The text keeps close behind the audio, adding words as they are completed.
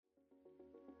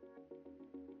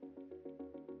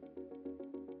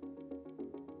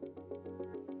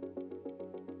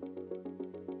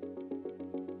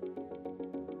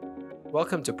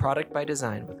Welcome to Product by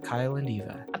Design with Kyle and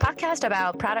Eva, a podcast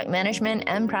about product management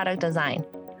and product design,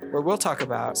 where we'll talk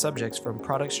about subjects from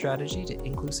product strategy to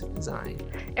inclusive design.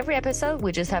 Every episode,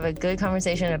 we just have a good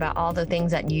conversation about all the things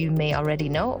that you may already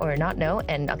know or not know,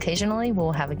 and occasionally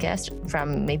we'll have a guest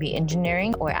from maybe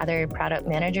engineering or other product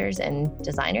managers and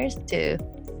designers to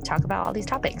talk about all these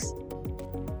topics.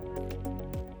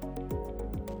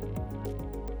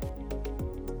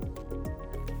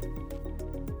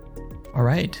 All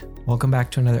right. Welcome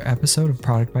back to another episode of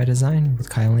Product by Design with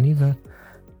Kyle and Eva.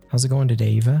 How's it going today,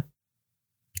 Eva?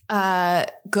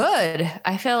 Good.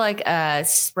 I feel like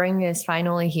spring is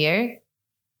finally here.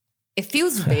 It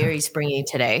feels very springy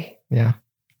today. Yeah.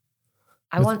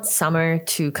 I want summer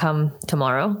to come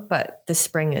tomorrow, but the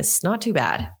spring is not too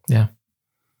bad. Yeah.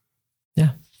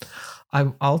 Yeah.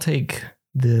 I'll take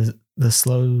the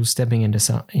slow stepping into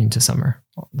summer.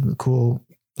 The cool,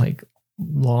 like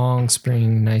long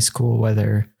spring, nice cool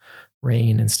weather,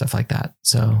 rain and stuff like that.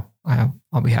 So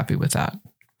I'll be happy with that.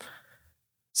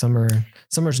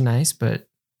 Summer's nice, but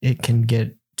it can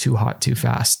get too hot too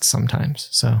fast sometimes.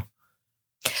 So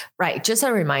right. Just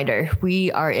a reminder,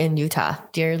 we are in Utah,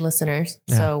 dear listeners.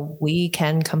 Yeah. So we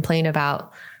can complain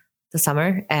about the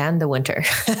summer and the winter.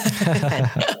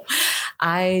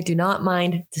 I do not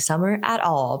mind the summer at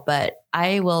all, but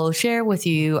I will share with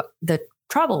you the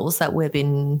troubles that we've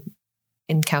been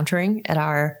encountering at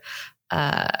our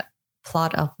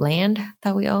plot of land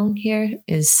that we own here.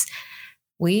 Is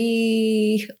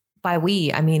I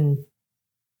mean,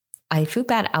 I feel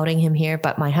bad outing him here,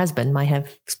 but my husband might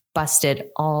have busted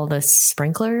all the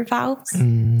sprinkler valves.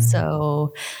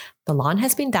 So the lawn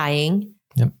has been dying.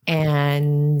 Yep.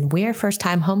 And we're first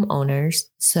time homeowners.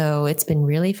 So it's been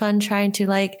really fun trying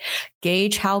to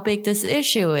gauge how big this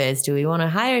issue is. Do we want to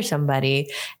hire somebody?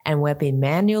 And we've been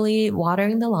manually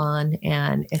watering the lawn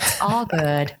and it's all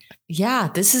good. Yeah,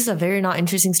 this is a very not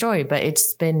interesting story, but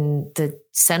it's been the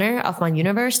center of my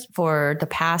universe for the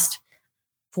past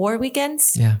 4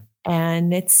 weekends. yeah.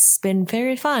 And it's been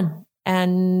very fun.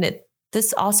 And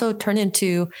this also turned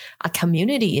into a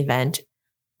community event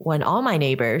when all my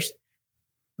neighbors,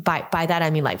 by that,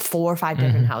 I mean 4 or 5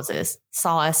 different houses,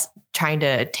 saw us trying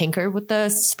to tinker with the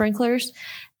sprinklers.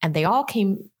 And they all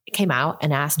came out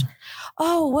and asked,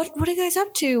 oh, what are you guys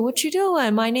up to? What you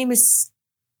doing? My name is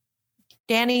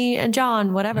Danny and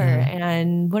John, whatever.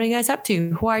 And what are you guys up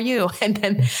to? Who are you? And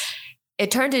then it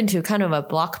turned into kind of a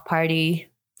block party.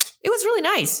 It was really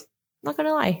nice. Not going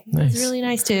to lie. Nice. It was really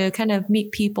nice to kind of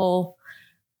meet people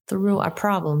through a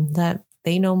problem that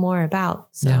they know more about.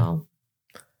 So,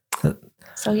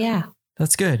 yeah.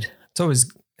 That's good. It's always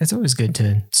good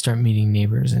to start meeting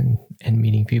neighbors and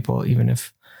meeting people, even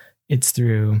if it's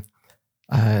through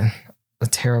a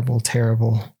terrible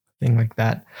thing like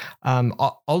that.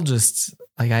 I'll just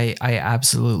I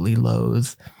absolutely loathe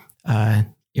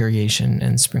irrigation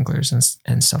and sprinklers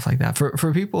and stuff like that.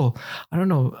 For people, I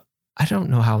don't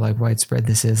know how widespread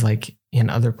this is in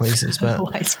other places, but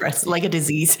widespread like a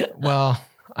disease. Well,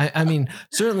 I mean,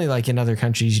 certainly in other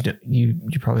countries,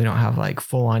 you probably don't have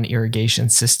full on irrigation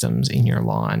systems in your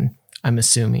lawn. I'm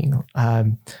assuming.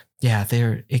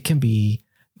 It can be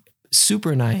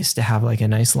super nice to have a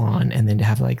nice lawn and then to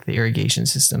have the irrigation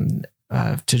system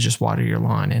to just water your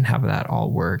lawn and have that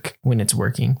all work when it's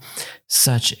working.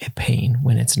 Such a pain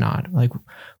when it's not.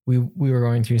 We were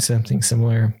going through something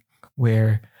similar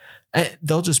where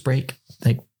they'll just break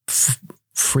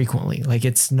frequently.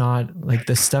 It's not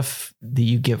the stuff that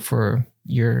you get for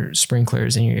your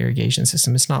sprinklers and your irrigation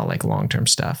system. It's not long-term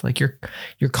stuff.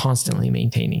 You're constantly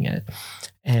maintaining it.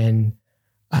 And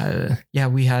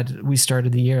we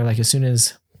started the year as soon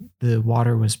as the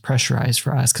water was pressurized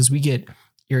for us, because we get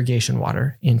irrigation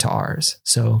water into ours.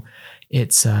 So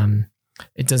it's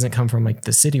it doesn't come from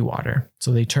the city water.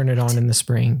 So they turn it on in the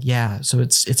spring. Yeah. So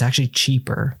it's actually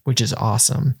cheaper, which is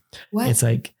awesome. What? It's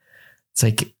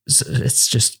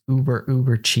just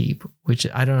uber cheap, which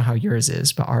I don't know how yours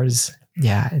is, but ours,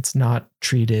 it's not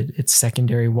treated. It's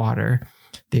secondary water.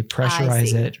 They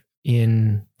pressurize it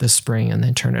in the spring and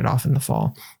then turn it off in the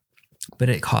fall. But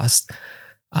it costs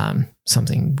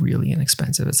something really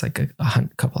inexpensive. It's a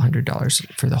couple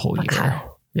 $100 for the whole year.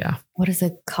 Yeah. What does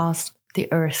it cost the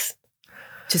earth?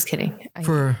 Just kidding.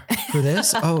 For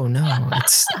this? Oh no,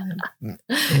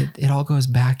 it all goes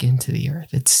back into the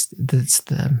earth. It's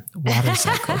the water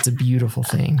cycle. It's a beautiful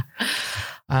thing.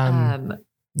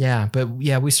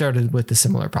 We started with a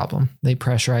similar problem. They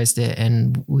pressurized it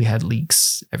and we had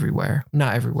leaks everywhere.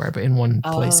 Not everywhere, but in one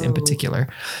place in particular.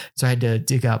 So I had to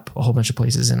dig up a whole bunch of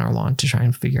places in our lawn to try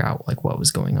and figure out what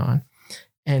was going on.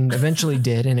 and eventually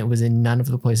did. And it was in none of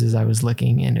the places I was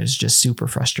looking. And it was just super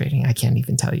frustrating. I can't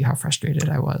even tell you how frustrated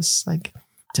I was, like,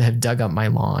 to have dug up my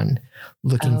lawn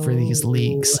looking for these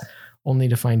leaks only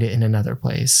to find it in another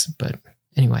place. But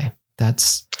anyway,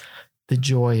 that's the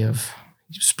joy of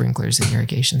sprinklers and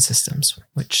irrigation systems,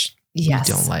 which we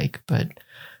don't like, but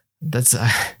that's,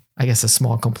 I guess, a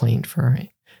small complaint for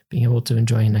being able to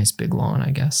enjoy a nice big lawn,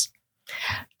 I guess.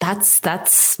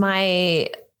 That's my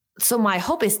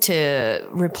hope is to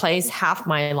replace half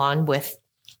my lawn with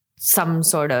some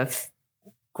sort of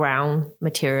ground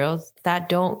materials that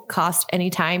don't cost any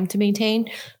time to maintain.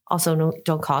 Also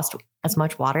don't cost as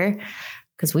much water,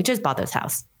 because we just bought this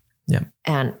house. Yeah.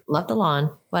 And love the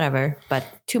lawn, whatever, but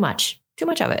too much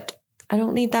of it. I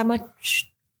don't need that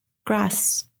much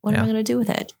grass. What am I going to do with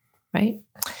it? Right.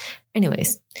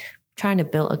 Anyways, trying to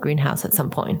build a greenhouse at some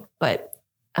point, but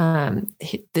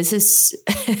this is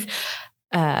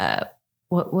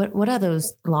what are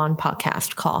those lawn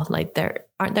podcasts called? Like,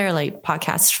 aren't there like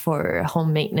podcasts for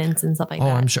home maintenance and stuff like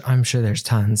that? I'm sure there's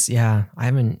tons. Yeah. I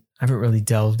haven't really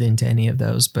delved into any of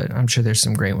those, but I'm sure there's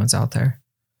some great ones out there.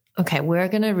 Okay. We're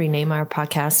going to rename our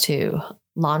podcast to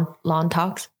Lawn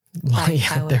Talks.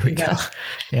 Yeah, there we go.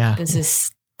 Yeah. This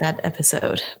is that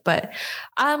episode. But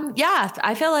yeah,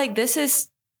 I feel like this is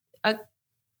a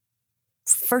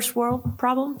first world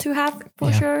problem to have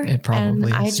for sure. It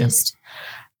probably and is.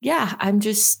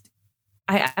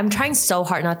 I'm trying so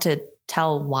hard not to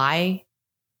tell why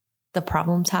the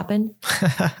problems happen.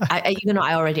 Even though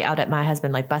I already outed my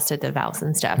husband, like busted the valves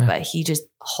and stuff, but he just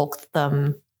hulked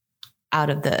them out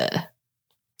of the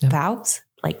valves.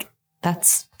 Like,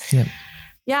 that's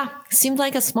seemed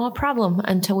like a small problem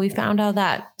until we found out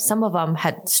that some of them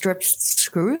had stripped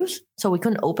screws, so we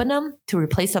couldn't open them to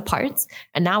replace the parts.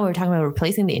 And now we're talking about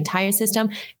replacing the entire system.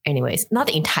 Anyways, not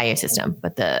the entire system,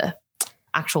 but the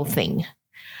actual thing.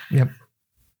 Yep.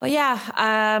 But yeah,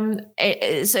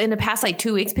 so in the past like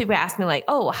 2 weeks, people ask me like,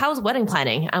 "Oh, how's wedding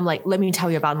planning?" I'm like, "Let me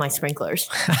tell you about my sprinklers."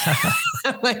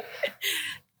 Like,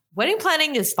 wedding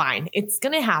planning is fine. It's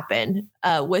gonna happen,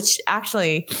 which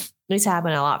actually needs to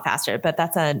happen a lot faster. But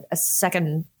that's a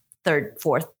second, third,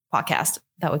 fourth podcast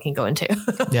that we can go into.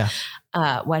 Yeah.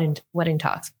 Wedding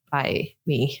talks by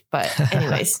me. But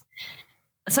anyways,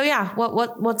 so yeah,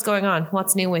 what's going on?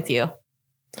 What's new with you?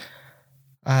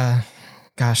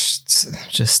 Gosh, it's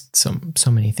just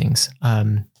so many things.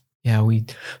 We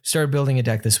started building a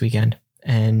deck this weekend,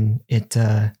 and it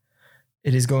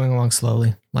is going along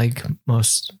slowly, like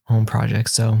most home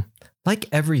projects. So, like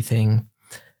everything,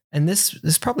 and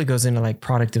this probably goes into like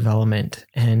product development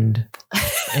and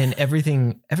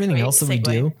everything else that we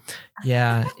do.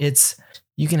 Yeah,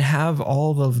 you can have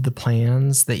all of the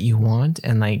plans that you want,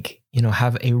 and like,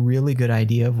 have a really good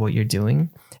idea of what you're doing,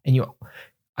 and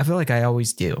I feel like I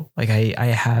always do. Like I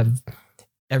have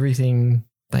everything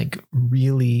like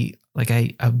really, like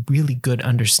a really good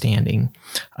understanding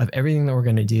of everything that we're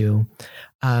going to do.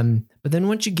 But then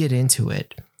once you get into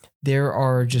it, there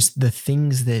are just the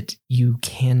things that you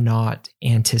cannot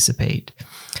anticipate.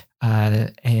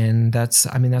 And that's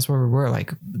where we were.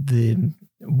 Like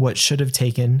what should have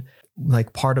taken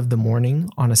like part of the morning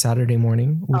on a Saturday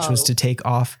morning, which was to take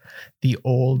off the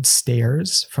old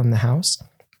stairs from the house,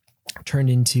 turned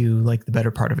into like the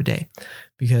better part of a day,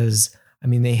 because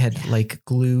they had like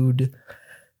glued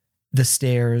the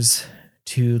stairs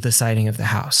to the siding of the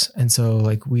house. And so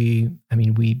like we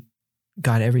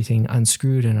got everything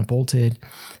unscrewed and bolted,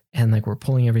 and like we're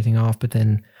pulling everything off, but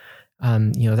then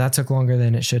that took longer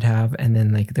than it should have. And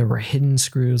then like there were hidden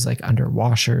screws like under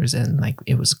washers, and like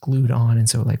it was glued on. And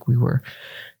so like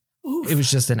it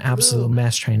was just an absolute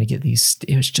mess trying to get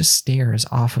it was just stairs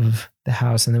off of the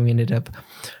house. And then we ended up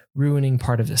ruining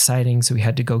part of the siding, so we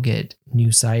had to go get new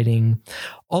siding.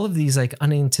 All of these like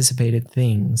unanticipated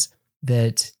things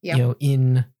that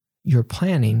in your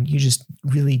planning you just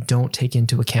really don't take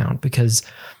into account, because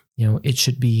it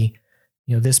should be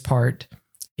this part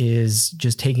is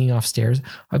just taking off stairs.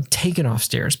 I've taken off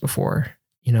stairs before.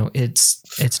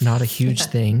 It's not a huge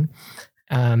thing,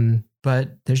 but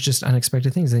there's just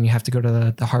unexpected things. Then you have to go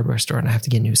to the hardware store, and I have to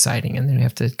get new siding, and then you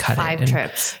have to cut 5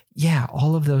 trips. Yeah,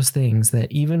 all of those things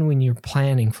that even when you're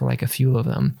planning for like a few of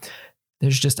them,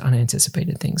 there's just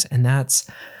unanticipated things. And that's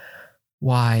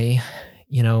why,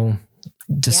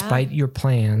 despite your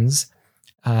plans,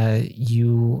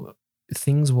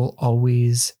 things will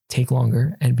always take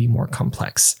longer and be more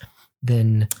complex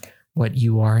than what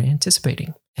you are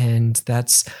anticipating. And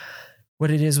that's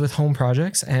what it is with home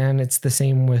projects. And it's the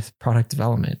same with product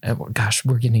development. Gosh,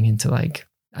 we're getting into like,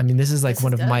 this is like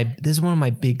one of my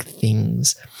big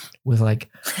things with like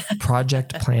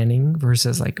project planning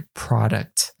versus like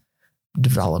product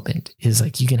development is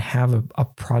like you can have a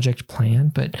project plan,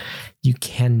 but you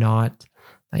cannot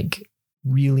like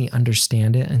really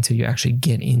understand it until you actually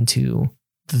get into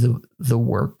the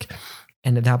work.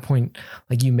 And at that point,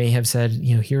 like you may have said,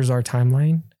 here's our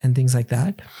timeline and things like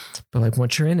that. But like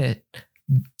once you're in it,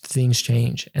 things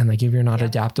change. And like if you're not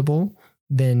adaptable,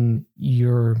 then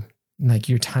your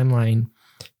timeline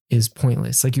is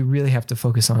pointless. Like you really have to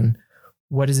focus on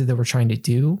what is it that we're trying to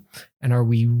do? And are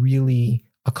we really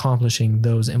accomplishing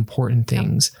those important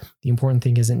things? Yep. The important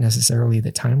thing isn't necessarily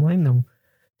the timeline, though.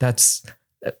 That's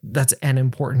an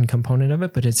important component of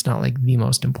it, but it's not like the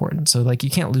most important. So like you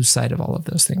can't lose sight of all of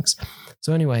those things.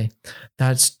 So anyway,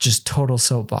 that's just total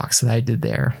soapbox that I did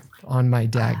there on my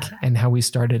deck and how we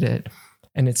started it.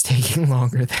 And it's taking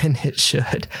longer than it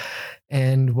should.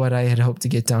 And what I had hoped to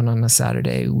get done on a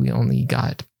Saturday, we only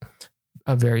got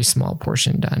a very small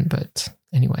portion done. But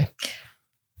anyway.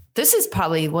 This is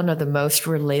probably one of the most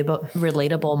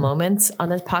relatable moments on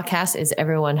this podcast is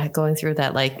everyone going through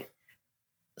that like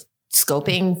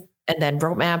scoping and then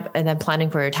roadmap and then planning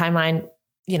for your timeline,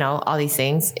 all these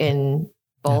things in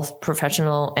both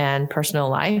professional and personal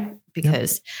life,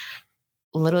 because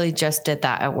literally just did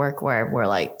that at work where we're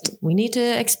like, we need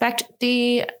to expect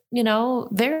the,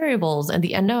 variables and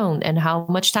the unknown and how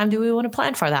much time do we want to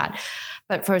plan for that?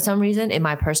 But for some reason in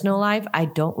my personal life, I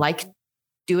don't like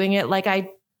doing it like I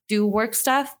do work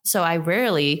stuff. So I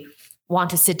rarely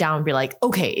want to sit down and be like,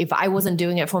 okay, if I wasn't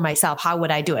doing it for myself, how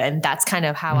would I do it? And that's kind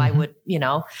of how I would,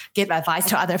 give advice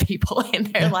to other people in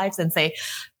their lives and say,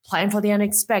 plan for the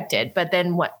unexpected. But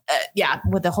then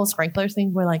with the whole sprinkler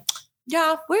thing, we're like,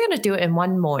 yeah, we're going to do it in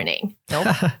one morning. Nope.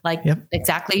 Like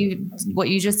exactly what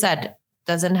you just said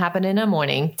doesn't happen in a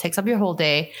morning, takes up your whole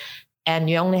day. And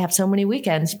you only have so many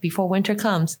weekends before winter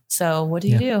comes. So what do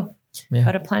you do? Yeah.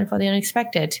 Got to plan for the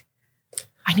unexpected.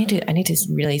 I need to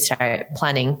really start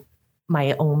planning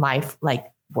my own life, like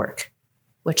work,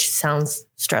 which sounds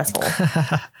stressful.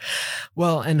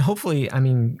 Well, and hopefully,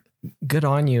 good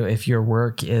on you if your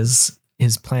work is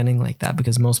planning like that,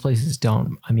 because most places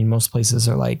don't. Most places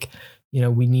are like,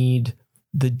 we need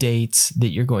the dates that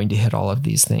you're going to hit all of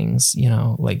these things,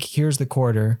 like here's the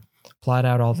quarter, plot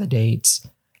out all the dates.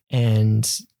 And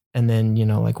then,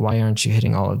 like, why aren't you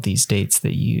hitting all of these dates that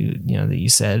that you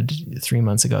said 3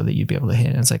 months ago that you'd be able to hit?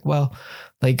 And it's like, well,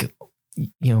 like,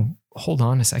 hold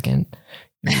on a second.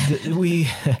 we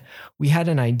had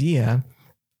an idea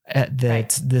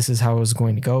that this is how it was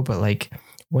going to go. But like,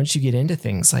 once you get into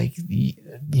things, like,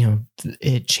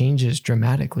 it changes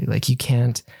dramatically. Like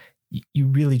you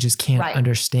really just can't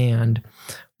understand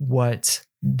what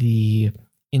the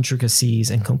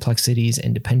intricacies and complexities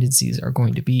and dependencies are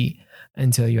going to be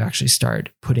until you actually start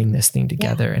putting this thing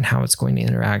together and how it's going to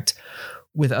interact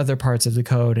with other parts of the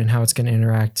code and how it's going to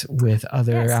interact with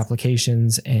other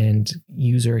applications and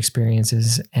user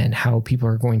experiences and how people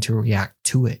are going to react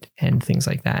to it and things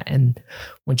like that. And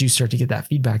once you start to get that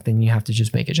feedback, then you have to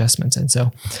just make adjustments. And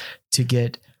so to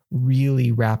get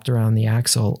really wrapped around the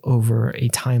axle over a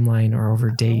timeline or over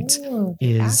dates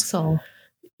is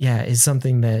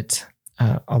something that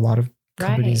a lot of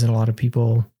companies and a lot of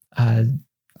people,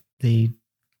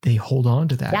 they hold on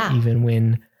to that even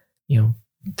when,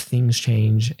 things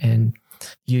change. And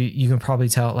you can probably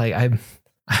tell, like I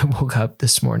woke up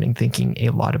this morning thinking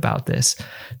a lot about this.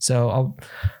 So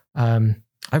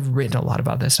I've written a lot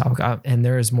about this topic and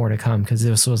there is more to come because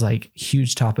this was like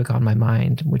huge topic on my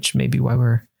mind, which may be why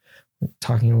we're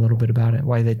talking a little bit about it,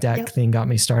 why the deck thing got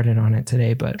me started on it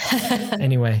today. But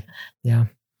anyway,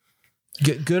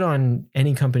 good on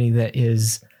any company that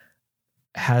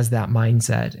has that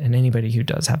mindset and anybody who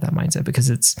does have that mindset,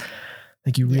 because it's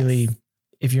like you really,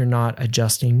 if you're not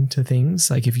adjusting to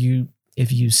things, like if you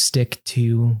stick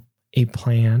to a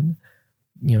plan,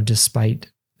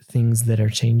 despite things that are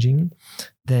changing,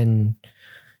 then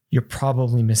you're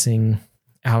probably missing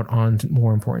out on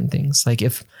more important things. Like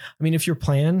if your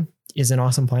plan is an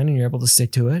awesome plan and you're able to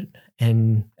stick to it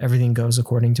and everything goes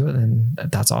according to it, then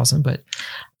that's awesome. But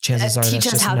chances are teach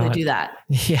us how to do that.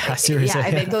 Yeah, seriously. Yeah,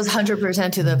 if it goes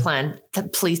 100% to the plan,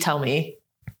 please tell me.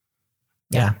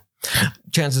 Yeah.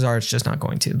 Chances are it's just not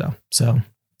going to, though. So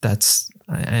that's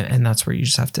where you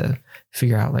just have to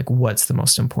figure out like what's the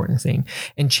most important thing.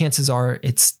 And chances are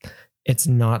it's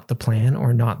not the plan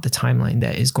or not the timeline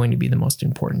that is going to be the most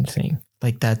important thing.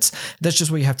 Like that's just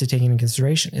what you have to take into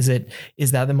consideration. Is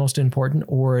that the most important,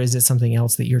 or is it something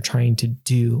else that you're trying to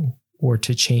do or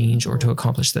to change or to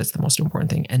accomplish that's the most important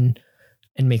thing? And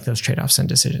make those trade-offs and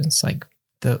decisions. Like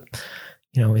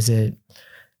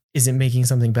is it making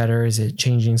something better? Is it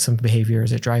changing some behavior?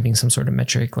 Is it driving some sort of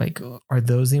metric? Like, are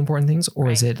those the important things? Or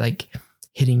is it like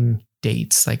hitting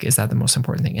dates? Like, is that the most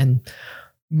important thing? And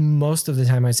most of the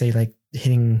time I say like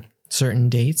hitting certain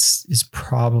dates is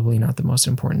probably not the most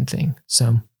important thing.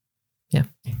 So yeah.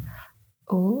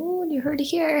 Oh, you heard it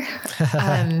here.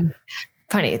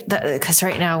 Funny because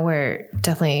right now we're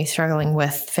definitely struggling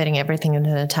with fitting everything into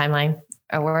the timeline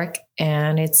at work.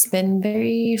 And it's been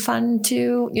very fun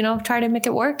to, try to make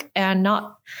it work and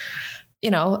not,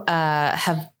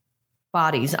 have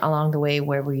bodies along the way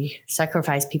where we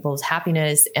sacrifice people's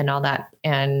happiness and all that.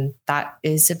 And that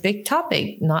is a big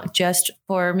topic, not just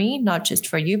for me, not just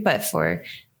for you, but for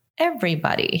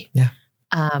everybody. Yeah.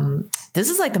 This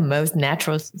is like the most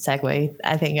natural segue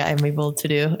I think I'm able to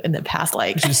do in the past,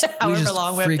 like however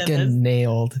long we've done this.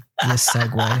 Nailed this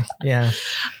segue. Yeah.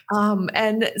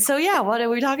 And so, yeah, what are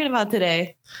we talking about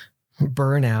today?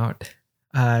 Burnout.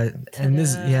 And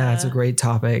this, it's a great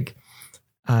topic.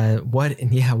 What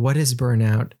is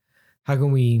burnout? How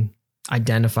can we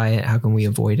identify it? How can we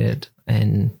avoid it?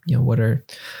 And, what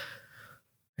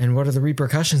are the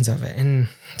repercussions of it? And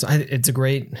so it is a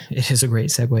great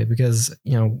segue because,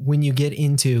 when you get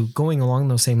into going along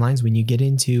those same lines, when you get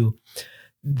into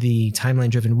the timeline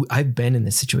driven, I've been in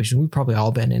this situation. We've probably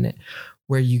all been in it,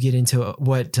 where you get into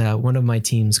what one of my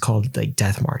teams called like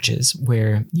death marches,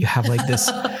 where you have like this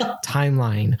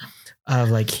timeline of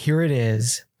like, here it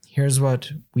is. Here's what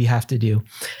we have to do.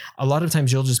 A lot of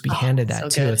times you'll just be handed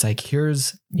that too. Good. It's like,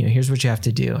 here's what you have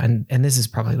to do. And this is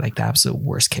probably like the absolute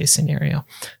worst case scenario.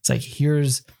 It's like,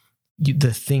 here's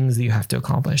the things that you have to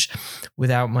accomplish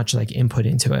without much like input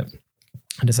into it.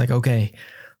 And it's like, okay,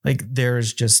 like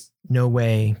there's just no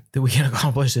way that we can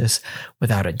accomplish this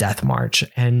without a death march.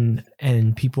 And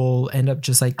people end up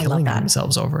just like killing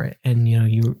themselves over it. And,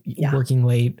 you're working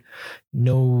late,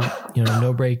 no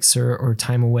breaks or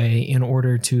time away in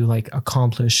order to like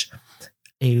accomplish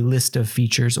a list of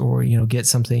features or, get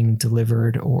something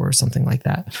delivered or something like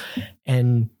that.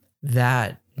 And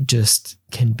that just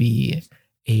can be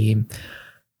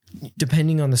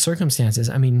depending on the circumstances,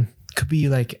 I mean, could be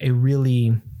like a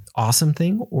really awesome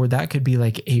thing, or that could be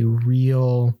like a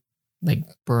real like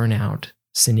burnout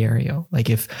scenario. Like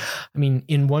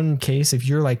in one case, if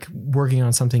you're like working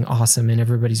on something awesome and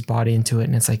everybody's bought into it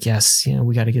and it's like, yes,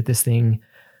 we got to get this thing,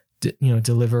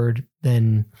 delivered,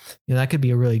 then, that could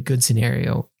be a really good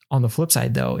scenario. On the flip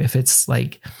side though, if it's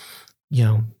like,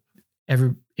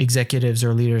 every executives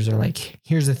or leaders are like,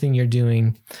 here's the thing you're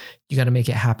doing, you got to make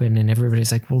it happen. And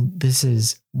everybody's like, well,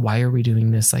 why are we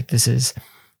doing this? Like, this is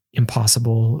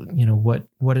impossible.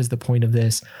 What is the point of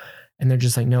this? And they're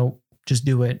just like, no, just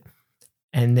do it.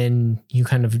 And then you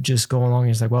kind of just go along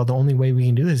and it's like, well, the only way we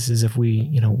can do this is if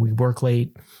we work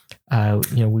late,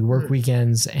 we work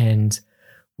weekends, and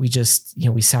we just,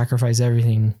 we sacrifice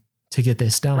everything to get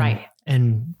this done. Right.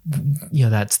 And,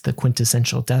 that's the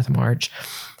quintessential death march.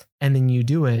 And then you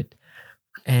do it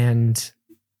and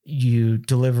you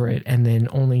deliver it, and then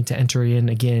only to enter in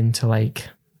again to like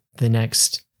the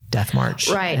next death march.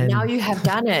 Right. And now you have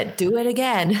done it. Do it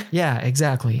again. Yeah,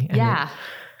 exactly.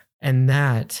 And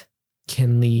that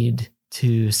can lead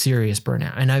to serious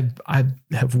burnout. And I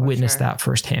have witnessed that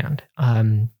firsthand,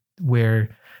 where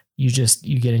you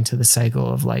get into the cycle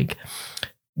of like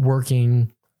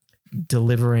working,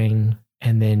 delivering,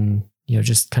 and then,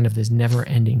 just kind of this never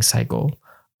ending cycle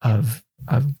of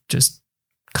just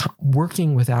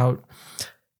working without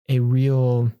a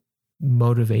real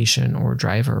motivation or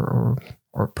driver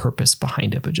or purpose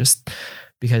behind it, but just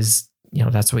because,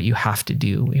 that's what you have to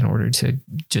do in order to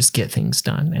just get things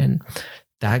done. And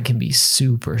that can be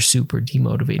super, super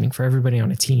demotivating for everybody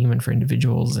on a team and for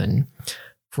individuals and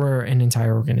for an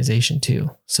entire organization too.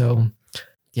 So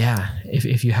yeah,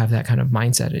 if you have that kind of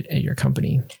mindset at your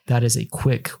company, that is a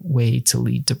quick way to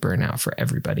lead to burnout for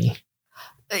everybody.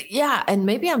 Yeah. And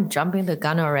maybe I'm jumping the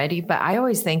gun already, but I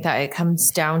always think that it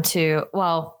comes down to,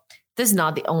 well, this is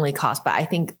not the only cost, but I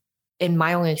think in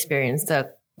my own experience,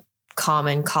 the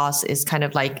common cost is kind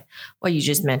of like what you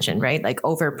just mentioned, right? Like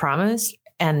overpromise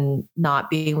and not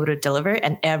being able to deliver,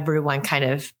 and everyone kind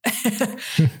of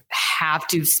have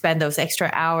to spend those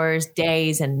extra hours,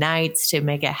 days and nights to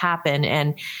make it happen.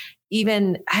 And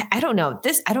even, I don't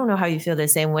know how you feel the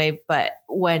same way, but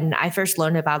when I first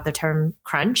learned about the term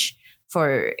crunch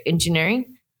for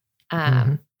engineering,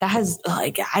 that has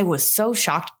like, I was so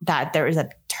shocked that there is a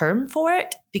term for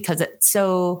it, because it's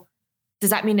so, does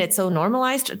that mean it's so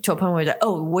normalized to a point where like,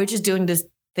 oh, we're just doing this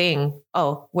thing.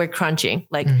 Oh, we're crunching.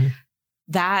 Like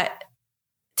that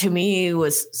to me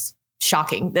was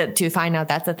shocking to find out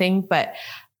that's a thing. But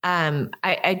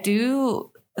I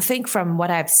do think from what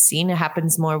I've seen, it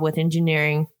happens more with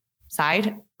engineering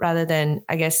side rather than,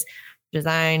 I guess,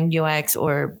 design, UX,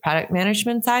 or product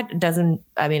management side.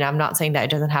 I'm not saying that it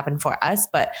doesn't happen for us,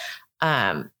 but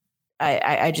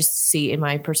I just see in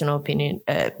my personal opinion,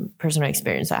 personal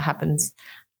experience, that happens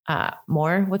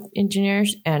more with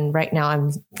engineers. And right now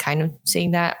I'm kind of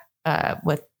seeing that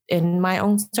within my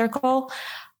own circle.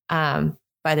 But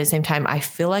at the same time, I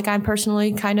feel like I'm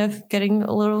personally kind of getting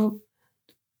a little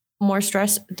more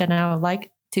stressed than I would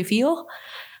like to feel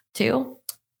too.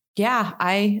 Yeah,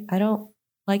 I don't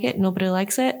like it. Nobody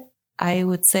likes it. I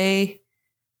would say,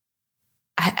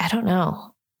 I don't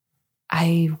know.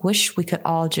 I wish we could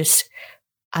all just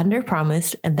under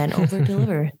promise and then over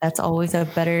deliver. That's always a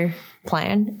better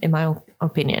plan in my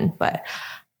opinion. But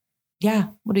yeah,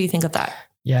 what do you think of that?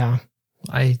 Yeah,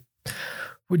 I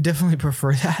would definitely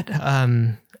prefer that.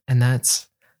 And that's,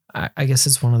 I guess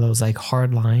it's one of those like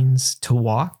hard lines to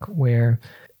walk where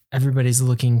everybody's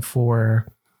looking for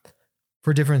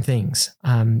different things,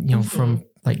 from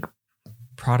like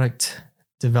product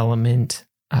development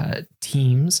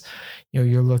teams,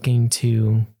 you're looking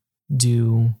to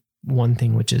do one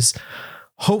thing, which is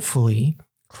hopefully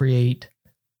create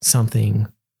something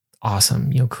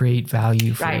awesome, create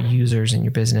value for users in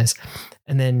your business.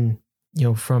 And then,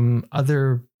 from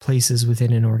other places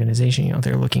within an organization,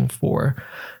 they're looking for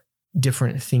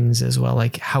different things as well,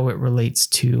 like how it relates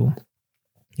to,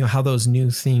 how those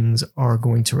new things are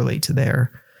going to relate to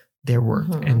their work.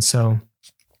 Mm-hmm. And so,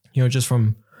 just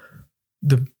from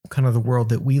the kind of the world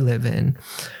that we live in,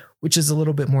 which is a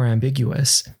little bit more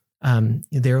ambiguous,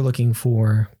 they're looking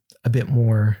for a bit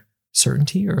more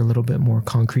certainty or a little bit more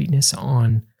concreteness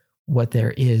on what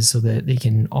there is so that they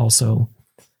can also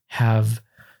have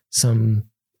some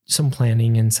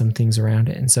planning and some things around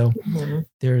it. And so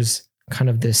there's kind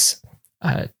of this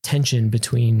tension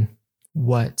between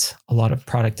what a lot of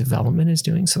product development is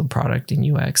doing, so product and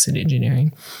UX and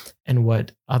engineering, and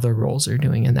what other roles are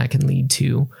doing. And that can lead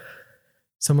to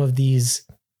some of these,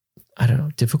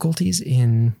 difficulties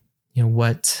in,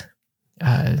 what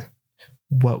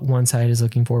one side is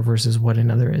looking for versus what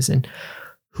another is. And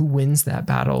who wins that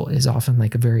battle is often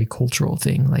like a very cultural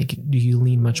thing. Like, do you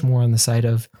lean much more on the side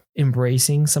of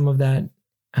embracing some of that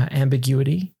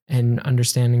ambiguity and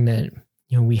understanding that,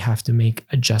 we have to make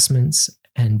adjustments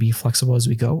and be flexible as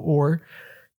we go? Or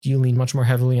do you lean much more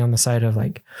heavily on the side of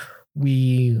like,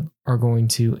 we are going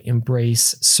to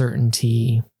embrace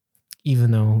certainty,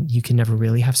 even though you can never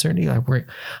really have certainty? Like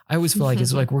I always feel like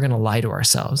it's like, we're going to lie to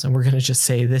ourselves and we're going to just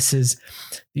say, these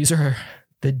are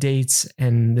the dates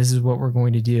and this is what we're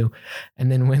going to do. And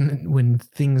then when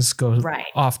things go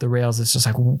off the rails, it's just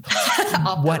like,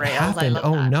 what happened?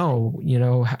 Oh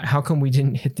no, how come we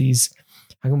didn't hit these?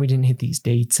 How come we didn't hit these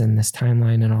dates and this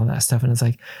timeline and all that stuff? And it's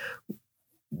like,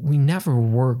 we never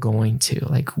were going to.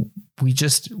 Like, we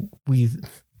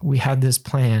had this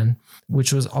plan,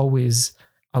 which was always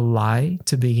a lie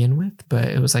to begin with, but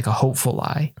it was like a hopeful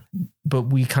lie. But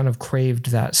we kind of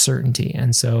craved that certainty.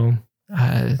 And so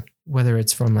whether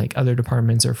it's from like other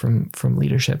departments or from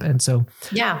leadership. And so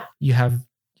you have,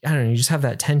 you just have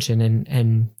that tension,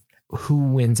 and who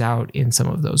wins out in some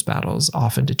of those battles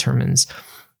often determines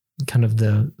kind of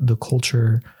the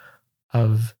culture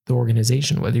of the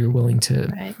organization, whether you're willing to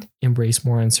embrace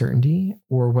more uncertainty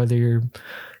or whether you're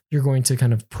going to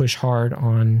kind of push hard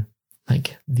on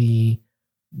like that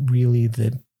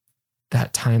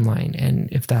timeline.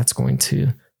 And if that's going to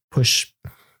push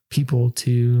people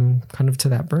to kind of to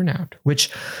that burnout,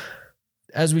 which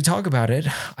as we talk about it,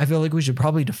 I feel like we should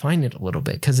probably define it a little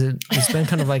bit because it's been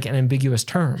kind of like an ambiguous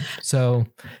term. So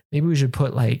maybe we should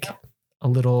put like a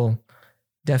little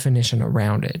definition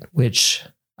around it, which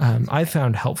I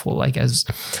found helpful, like as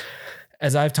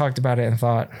I've talked about it and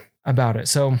thought about it.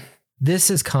 So this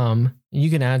has come, you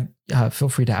can add, feel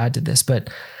free to add to this, but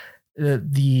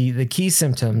the key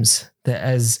symptoms that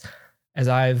as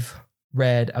I've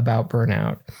read about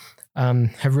burnout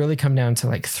have really come down to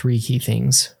like three key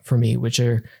things for me, which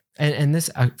are, and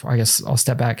this, I guess I'll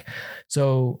step back.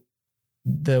 So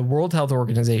the World Health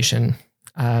Organization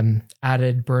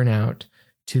added burnout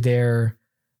to their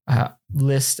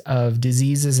list of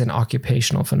diseases and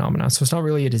occupational phenomena. So it's not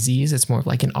really a disease. It's more of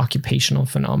like an occupational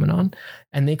phenomenon.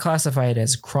 And they classify it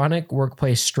as chronic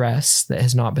workplace stress that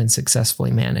has not been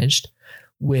successfully managed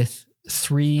with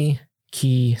three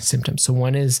key symptoms. So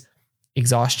one is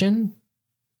exhaustion,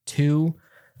 2,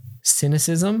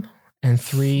 cynicism, and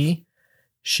 3,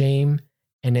 shame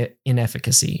and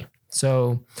inefficacy.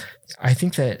 So I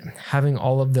think that having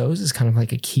all of those is kind of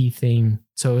like a key thing.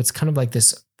 So it's kind of like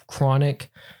this chronic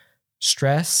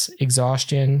stress,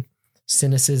 exhaustion,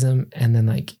 cynicism, and then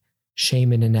like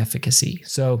shame and inefficacy.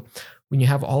 So when you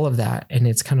have all of that and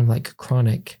it's kind of like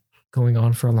chronic going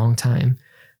on for a long time,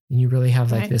 then you really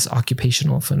have like this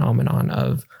occupational phenomenon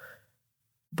of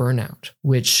burnout,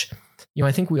 which, you know,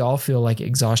 I think we all feel like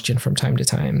exhaustion from time to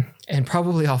time, and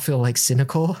probably all feel like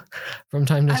cynical from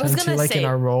time to time too, like in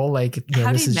our role, like, you know,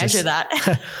 how this do you is measure just,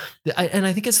 that? and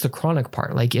I think it's the chronic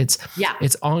part. Like it's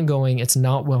ongoing. It's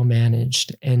not well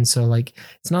managed. And so like,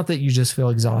 it's not that you just feel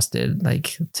exhausted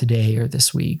like today or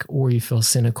this week, or you feel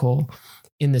cynical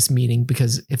in this meeting,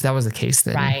 because if that was the case,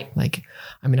 then like,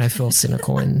 I mean, I feel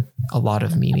cynical in a lot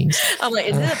of meetings. I'm like,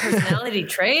 is it a personality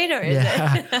trait or is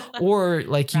it? Or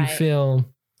like you feel,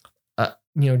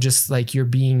 you know, just like you're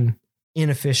being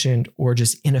inefficient or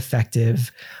just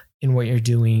ineffective in what you're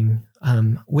doing.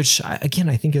 Which again,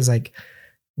 I think is like,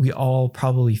 we all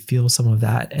probably feel some of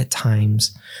that at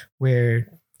times where,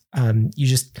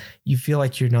 you feel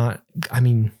like you're not, I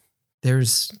mean, there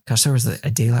was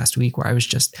a day last week where I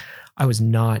was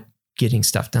not getting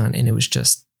stuff done, and it was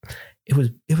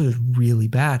really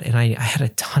bad. And I had a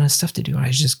ton of stuff to do, and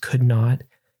I just could not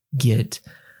get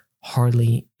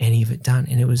hardly any of it done.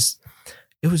 And it was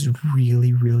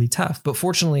really, really tough. But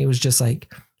fortunately, it was just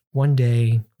like one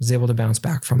day I was able to bounce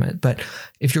back from it. But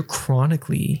if you're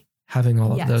chronically having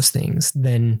all of those things,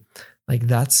 then like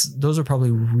those are probably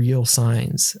real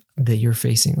signs that you're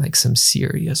facing like some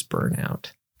serious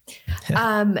burnout.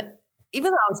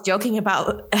 Even though I was joking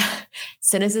about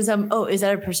cynicism, is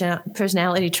that a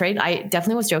personality trait? I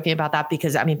definitely was joking about that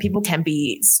because, I mean, people can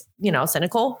be, you know,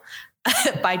 cynical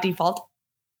by default.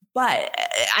 But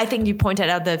I think you pointed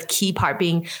out the key part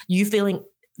being you feeling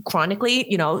chronically,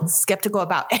 you know, skeptical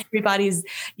about everybody's,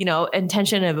 you know,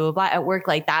 intention of blah, blah, at work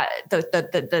like that.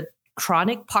 The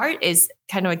chronic part is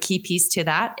kind of a key piece to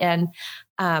that. And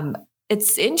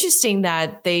it's interesting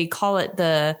that they call it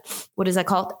what is that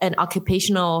called? An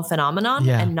occupational phenomenon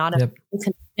and not a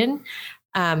condition.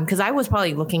 Because I was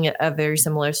probably looking at a very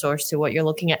similar source to what you're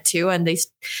looking at too. And they,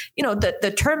 you know,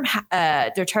 the term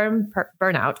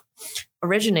burnout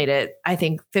originated, I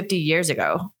think, 50 years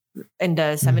ago in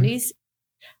the 70s,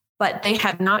 but they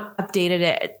have not updated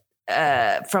it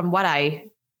from what I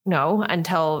know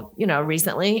until, you know,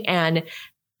 recently. And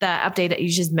the update that you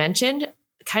just mentioned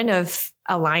kind of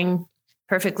align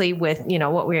perfectly with, you know,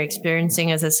 what we're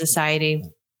experiencing as a society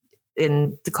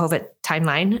in the COVID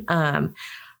timeline.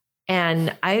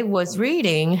 And I was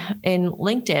reading in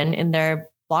LinkedIn in their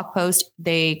blog post,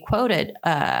 they quoted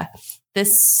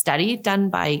this study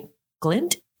done by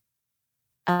Glint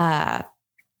of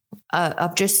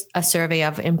just a survey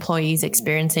of employees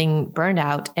experiencing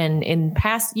burnout. And in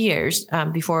past years,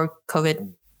 before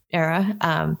COVID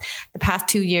era, the past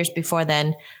 2 years before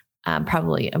then,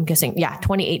 probably, I'm guessing,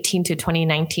 2018 to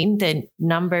 2019, the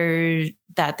number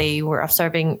that they were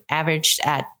observing averaged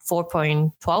at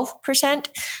 4.12%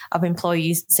 of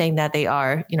employees saying that they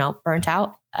are, you know, burnt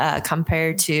out,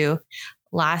 compared to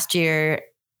last year,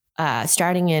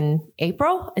 starting in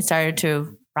April, it started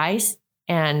to rise.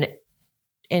 And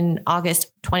in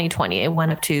August 2020, it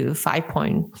went up to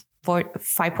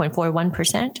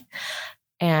 5.41%.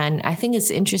 And I think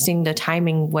it's interesting the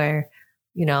timing where,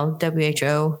 you know,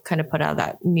 WHO kind of put out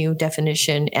that new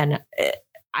definition. And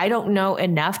I don't know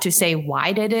enough to say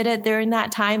why they did it during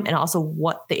that time and also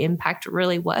what the impact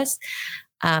really was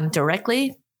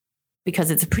directly,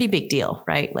 because it's a pretty big deal,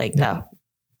 right? Like,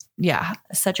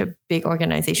 such a big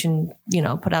organization, you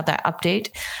know, put out that update.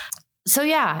 So,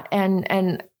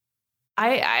 and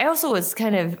I also was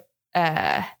kind of,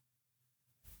 I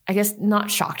guess not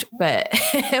shocked, but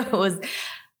it was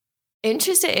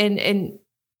interested in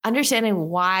understanding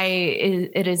why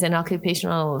it is an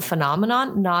occupational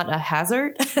phenomenon, not a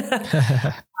hazard.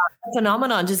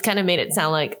 Phenomenon just kind of made it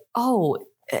sound like,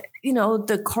 you know,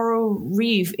 the coral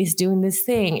reef is doing this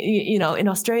thing, you know, in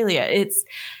Australia. It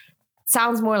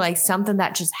sounds more like something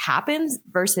that just happens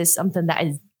versus something that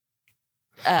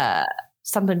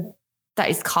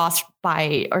is caused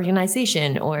by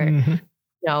organization or, you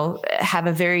know, have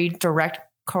a very direct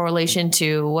correlation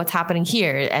to what's happening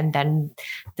here. And then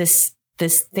this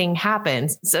thing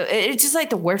happens. So it's just like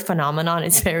the word phenomenon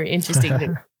is very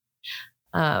interesting.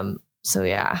 So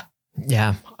yeah.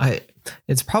 Yeah.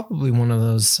 It's probably one of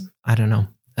those, I don't know,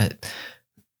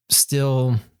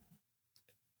 still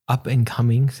up and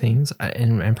coming things.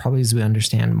 And probably as we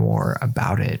understand more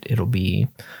about it, it'll be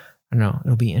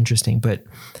interesting, but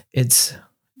it's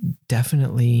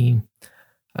definitely,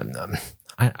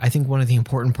 I think one of the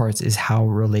important parts is how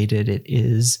related it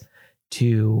is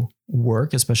to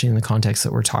work, especially in the context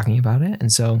that we're talking about it.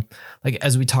 And so like,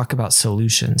 as we talk about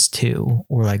solutions too,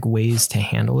 or like ways to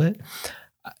handle it,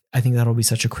 I think that'll be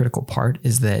such a critical part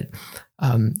is that,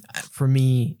 for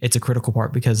me, it's a critical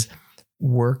part because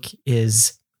work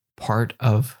is part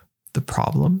of the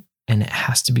problem and it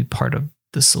has to be part of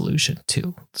the solution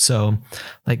too. So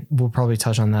like we'll probably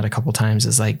touch on that a couple times,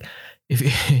 is like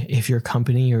if your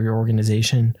company or your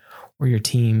organization or your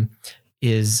team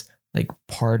is like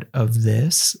part of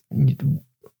this,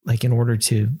 like in order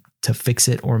to fix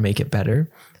it or make it better,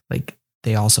 like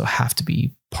they also have to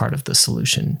be part of the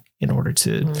solution in order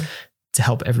to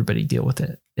help everybody deal with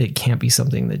it. It can't be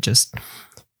something that just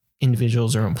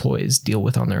individuals or employees deal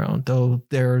with on their own, though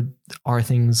there are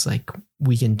things like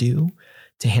we can do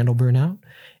to handle burnout.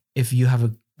 If you have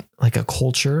a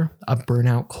culture, a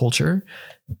burnout culture,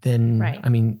 then I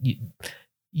mean,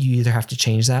 you either have to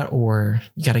change that or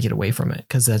you got to get away from it,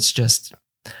 because that's just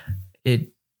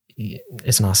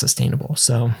it's not sustainable.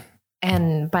 So,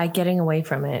 and by getting away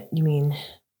from it, you mean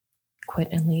quit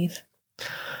and leave?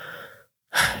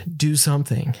 Do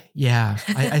something. Yeah.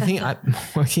 I think I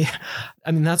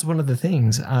mean, that's one of the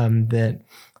things that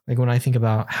like when I think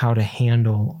about how to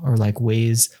handle or like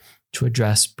ways to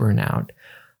address burnout,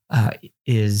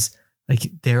 is like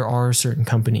there are certain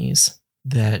companies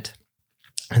that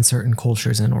and certain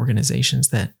cultures and organizations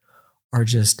that are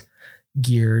just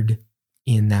geared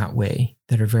in that way,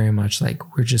 that are very much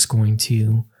like, we're just going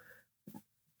to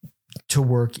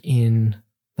work in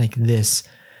like this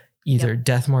either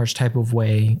death march type of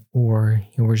way, or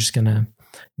we're just going to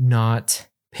not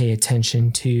pay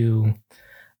attention to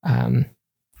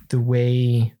the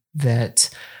way that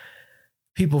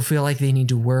people feel like they need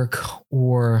to work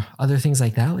or other things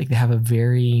like that. Like they have a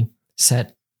very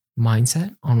set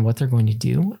mindset on what they're going to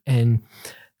do, and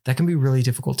that can be really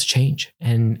difficult to change.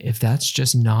 And if that's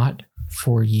just not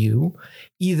for you,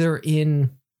 either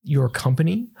in your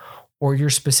company or your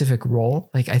specific role,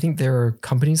 like I think there are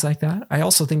companies like that. I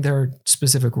also think there are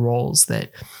specific roles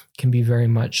that can be very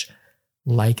much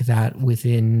like that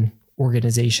within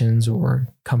organizations or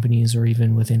companies, or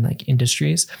even within like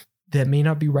industries, that may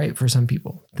not be right for some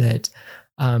people. That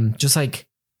just like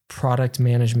product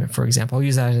management, for example, I'll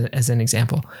use that as an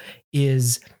example,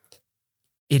 is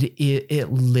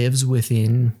it lives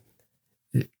within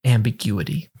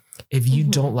ambiguity. If you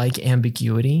don't like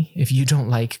ambiguity, if you don't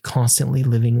like constantly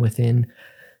living within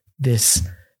this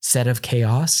set of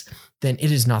chaos, then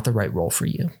it is not the right role for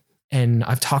you. And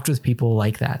I've talked with people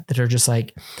like that are just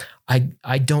like,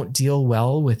 I don't deal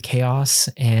well with chaos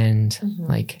and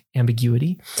like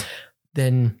ambiguity.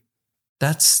 Then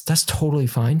that's totally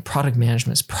fine. Product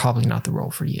management is probably not the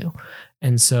role for you.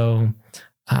 And so,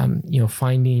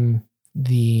 finding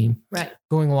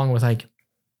going along with like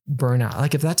burnout,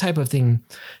 like if that type of thing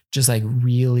just like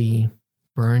really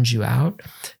burns you out,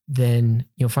 then,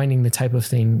 finding the type of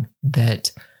thing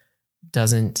that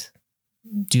doesn't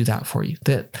do that for you,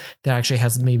 that actually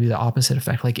has maybe the opposite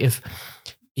effect. Like if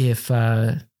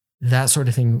that sort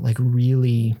of thing like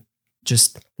really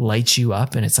just lights you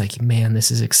up, and it's like, man,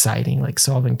 this is exciting, like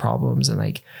solving problems and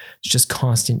like it's just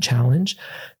constant challenge,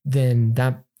 then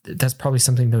that's probably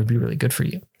something that would be really good for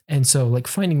you. And so like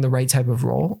finding the right type of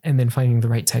role, and then finding the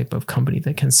right type of company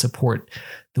that can support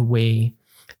the way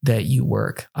that you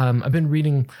work. I've been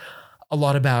reading a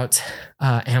lot about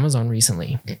Amazon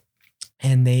recently,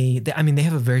 and they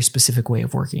have a very specific way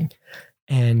of working.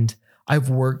 And I've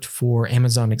worked for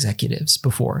Amazon executives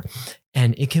before,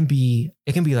 and it can be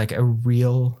like a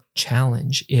real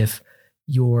challenge if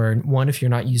you're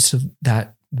not used to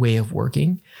that way of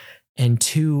working, and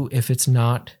two, if it's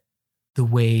not the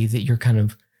way that you're kind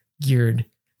of geared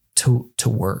to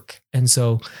work. And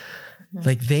so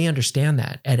like they understand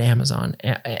that at Amazon,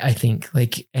 I think,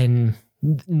 like, and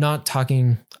not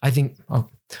talking, I think, let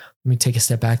me take a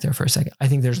step back there for a second. I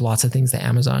think there's lots of things that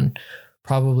Amazon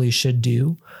probably should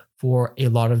do for a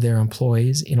lot of their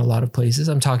employees in a lot of places.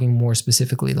 I'm talking more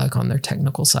specifically like on their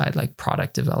technical side, like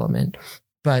product development.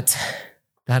 But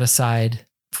that aside,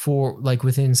 for like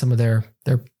within some of their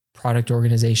product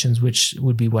organizations, which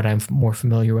would be what I'm more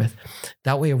familiar with,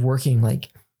 that way of working like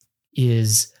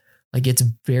is like, it's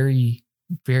very,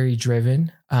 very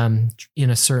driven in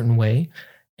a certain way.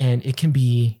 And it can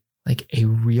be like a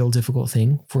real difficult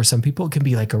thing for some people. It can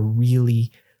be like a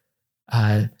really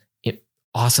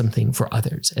awesome thing for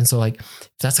others. And so like,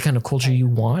 if that's the kind of culture you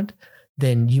want,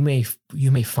 then you may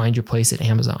find your place at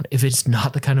Amazon. If it's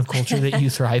not the kind of culture that you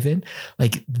thrive in,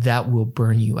 like that will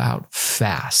burn you out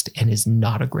fast and is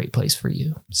not a great place for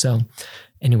you. So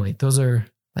anyway, those are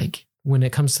like, when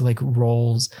it comes to like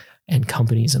roles and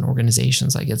companies and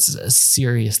organizations, like it's a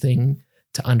serious thing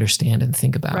to understand and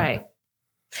think about. Right.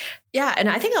 Yeah. And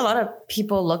I think a lot of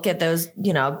people look at those,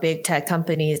 big tech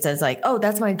companies as like, oh,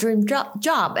 that's my dream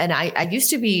job. And I used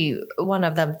to be one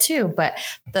of them too. But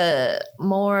the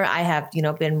more I have,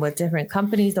 been with different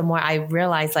companies, the more I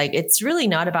realize like, it's really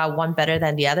not about one better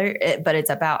than the other, but it's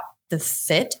about the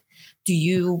fit do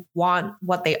you want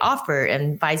what they offer,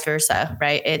 and vice versa,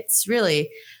 right? It's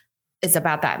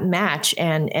about that match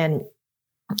and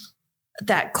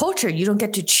that culture. You don't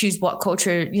get to choose what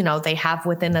culture, they have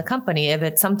within the company. If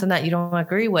it's something that you don't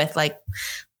agree with, like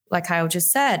Kyle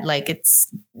just said, like,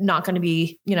 it's not going to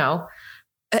be,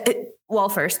 well,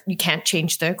 first, you can't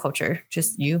change their culture,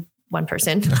 just you, one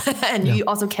person. And you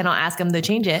also cannot ask them to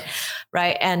change it.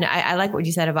 Right. And I like what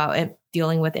you said about it,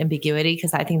 dealing with ambiguity,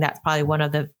 because I think that's probably one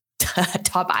of the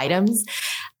top items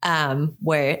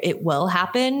where it will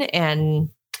happen. And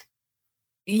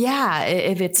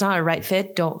if it's not a right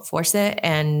fit, don't force it.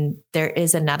 And there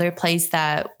is another place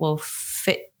that will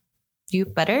fit you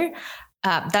better.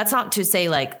 That's not to say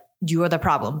like you are the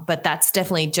problem, but that's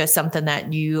definitely just something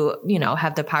that you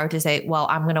have the power to say, well,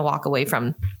 I'm going to walk away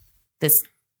from this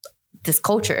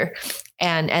culture.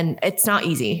 And it's not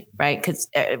easy, right? Because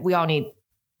we all need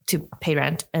to pay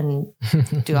rent and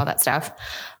do all that stuff.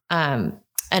 And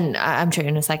I'm sure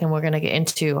in a second, we're going to get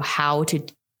into how to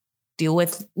deal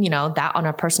with, that on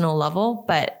a personal level.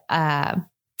 But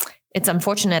it's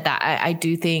unfortunate that I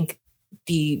do think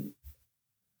the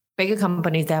bigger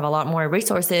companies, they have a lot more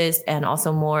resources and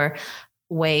also more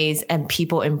ways and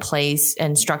people in place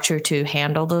and structure to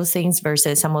handle those things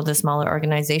versus some of the smaller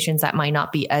organizations that might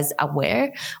not be as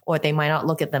aware, or they might not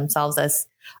look at themselves as,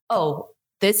 oh,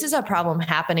 this is a problem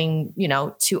happening,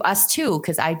 to us too.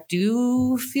 Because I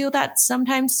do feel that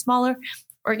sometimes smaller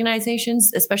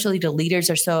organizations, especially the leaders,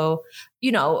 are so,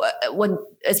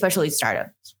 especially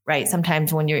startups, right?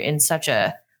 Sometimes when you're in such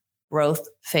a growth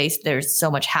phase, there's so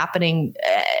much happening.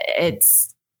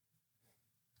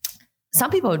 Some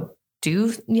people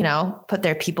do, put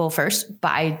their people first, but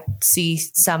I see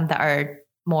some that are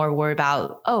more worried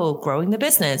about, growing the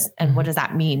business. And what does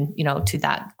that mean, to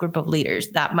that group of leaders?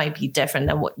 That might be different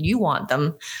than what you want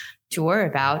them to worry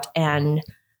about. And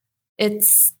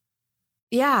it's,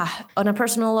 on a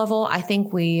personal level, I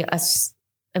think we as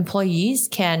employees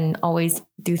can always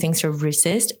do things to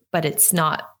resist, but it's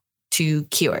not to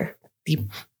cure the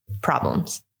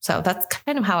problems. So that's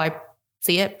kind of how I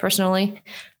see it personally.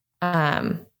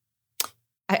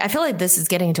 I feel like this is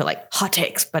getting into like hot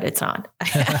takes, but it's not. I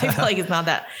feel like it's not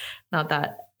that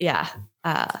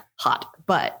hot,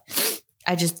 but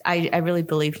I really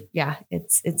believe,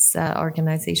 it's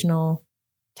organizational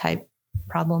type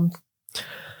problem.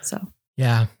 So.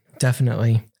 Yeah,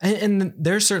 definitely. And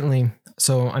there's certainly,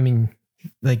 so, I mean,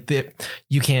 like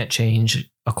you can't change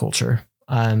a culture,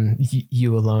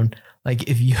 you alone. Like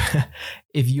if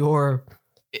you're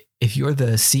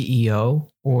the CEO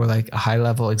or like a high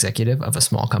level executive of a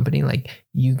small company, like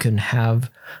you can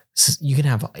have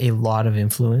a lot of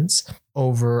influence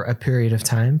over a period of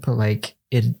time, but like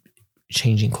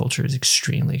changing culture is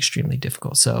extremely, extremely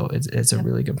difficult. So it's a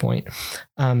really good point.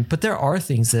 But there are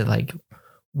things that like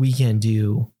we can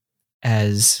do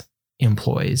as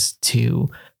employees to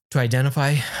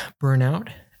identify burnout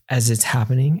as it's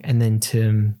happening, and then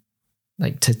to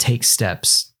take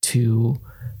steps to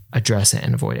address it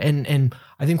and avoid it. And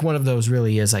I think one of those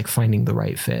really is like finding the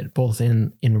right fit, both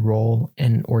in role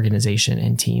and organization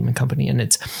and team and company. And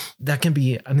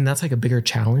that's like a bigger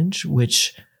challenge,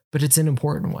 but it's an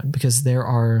important one, because there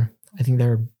are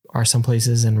some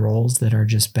places and roles that are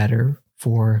just better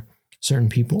for certain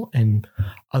people and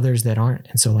others that aren't.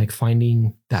 And so like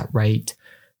finding that right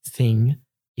thing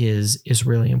is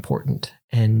really important,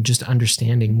 and just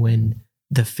understanding when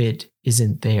the fit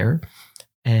isn't there,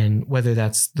 and whether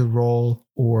that's the role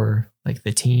or like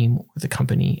the team or the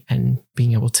company, and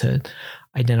being able to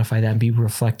identify that and be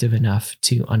reflective enough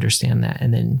to understand that,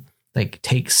 and then like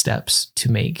take steps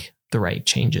to make the right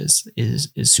changes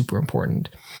is super important.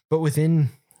 But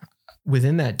within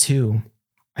that too,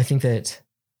 I think that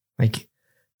like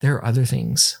there are other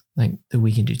things like that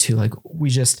we can do too. Like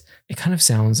it kind of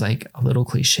sounds like a little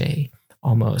cliche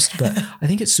almost, but I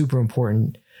think it's super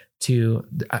important to,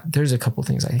 there's a couple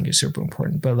things I think are super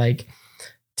important, but like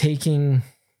taking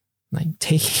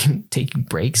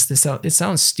breaks. It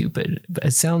sounds stupid, but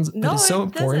it's so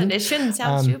important. It shouldn't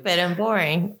sound stupid and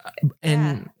boring.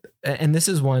 And this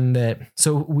is one that,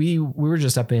 so we were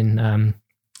just up in,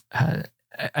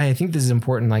 I think this is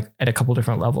important, like at a couple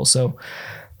different levels. So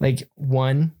like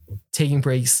one, taking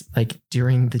breaks like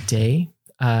during the day,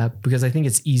 because I think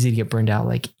it's easy to get burned out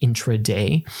like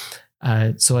intraday.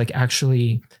 So like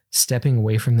actually stepping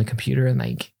away from the computer and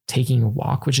like taking a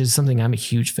walk, which is something I'm a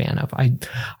huge fan of.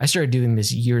 I started doing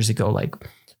this years ago, like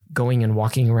going and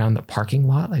walking around the parking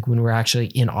lot, like when we're actually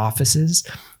in offices,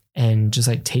 and just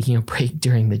like taking a break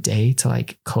during the day to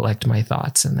like collect my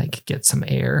thoughts and like get some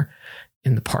air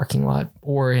in the parking lot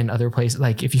or in other places.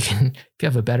 Like if you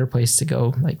have a better place to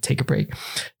go, like take a break.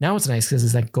 Now it's nice because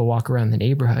it's like go walk around the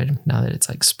neighborhood now that it's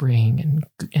like spring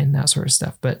and that sort of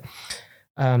stuff. But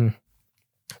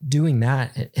doing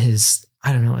that is,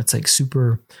 I don't know, it's like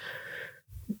super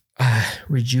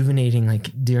rejuvenating,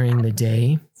 like during the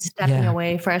day. Stepping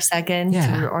away for a second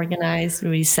to organize,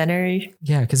 recenter.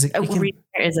 Yeah, because recenter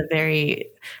is a very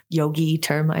yogi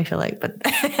term, I feel like, but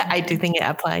I do think it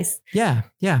applies. Yeah,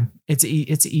 it's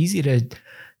easy to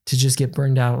just get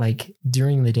burned out like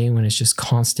during the day when it's just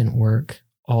constant work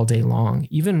all day long,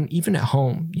 even at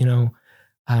home,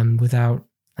 without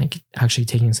like actually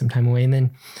taking some time away, and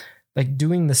then like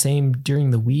doing the same during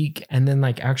the week, and then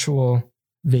like actual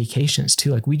vacations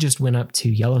too. Like we just went up to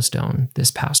Yellowstone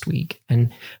this past week,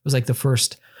 and it was like the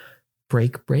first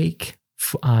break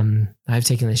I've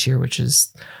taken this year, which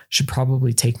should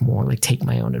probably take more, like take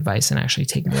my own advice and actually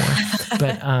take more.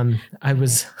 But I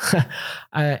was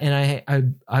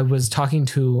I was talking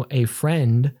to a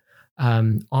friend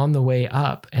on the way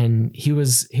up, and he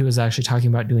was actually talking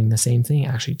about doing the same thing,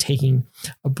 actually taking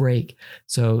a break.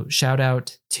 So shout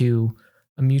out to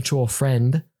a mutual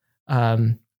friend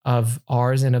of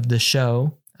ours and of the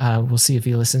show. We'll see if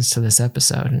he listens to this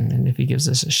episode and if he gives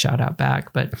us a shout out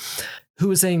back, but who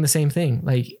was saying the same thing,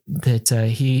 like that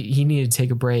he needed to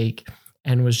take a break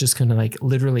and was just going to like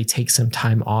literally take some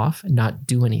time off and not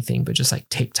do anything, but just like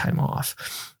take time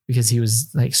off because he was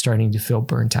like starting to feel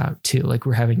burnt out too. Like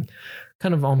we're having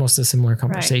kind of almost a similar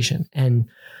conversation, right. And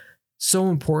so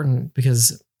important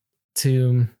because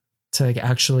to like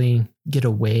actually get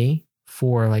away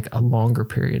for like a longer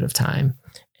period of time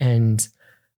and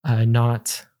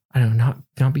not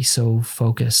be so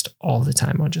focused all the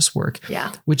time on just work.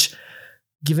 Yeah. Which,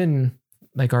 given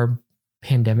like our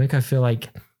pandemic, I feel like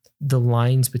the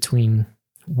lines between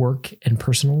work and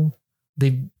personal,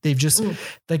 they've just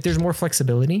like there's more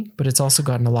flexibility, but it's also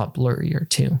gotten a lot blurrier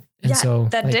too. And so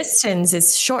that like, distance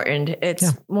is shortened.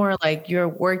 It's more like you're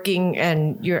working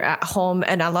and you're at home,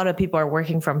 and a lot of people are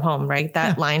working from home, right?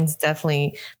 That line's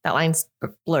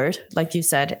blurred, like you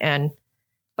said.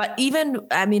 But even,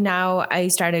 I mean, now I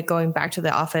started going back to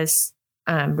the office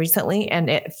recently, and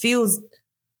it feels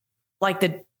like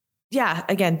the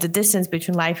distance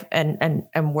between life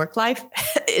and work life,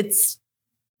 it's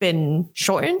been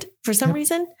shortened for some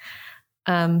reason.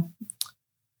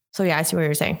 So yeah, I see what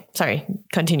you're saying. Sorry,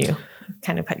 continue.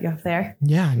 Kind of cut you off there.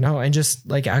 Yeah, no, and just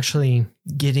like actually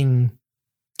getting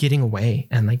away,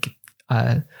 and like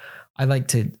I like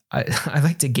to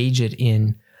gauge it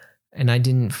in, and I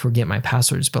didn't forget my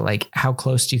passwords, but like how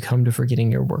close do you come to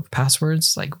forgetting your work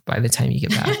passwords? Like by the time you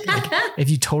get back, like if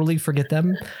you totally forget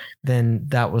them, then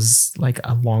that was like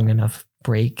a long enough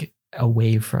break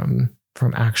away from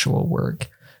actual work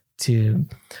to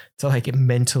like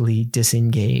mentally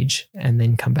disengage and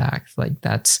then come back. Like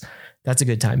that's a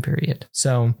good time period.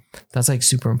 So that's like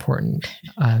super important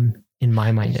in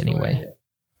my mind anyway.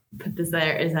 Put this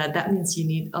there is that means you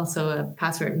need also a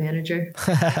password manager.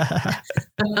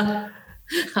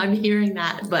 I'm hearing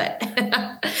that, but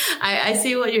I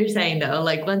see what you're saying though.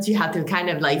 Like once you have to kind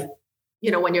of like,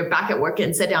 when you're back at work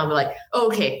and sit down, be like, oh,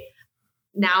 okay,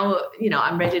 now,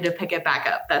 I'm ready to pick it back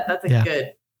up. That's a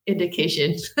good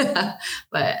indication.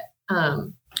 But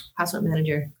password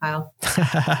manager, Kyle,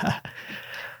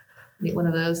 need one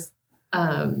of those.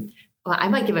 Well, I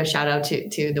might give a shout out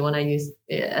to the one I used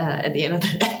at the end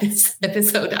of this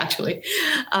episode, actually.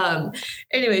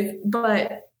 Anyways,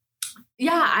 but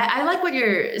yeah, I like what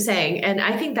you're saying. And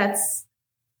I think that's,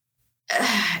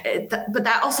 but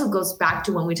that also goes back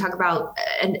to when we talk about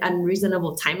an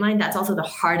unreasonable timeline. That's also the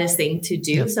hardest thing to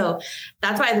do. Yep. So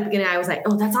that's why at the beginning I was like,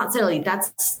 oh, that's not silly.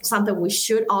 That's something we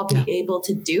should all be able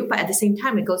to do. But at the same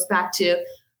time, it goes back to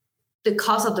the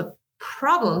cause of the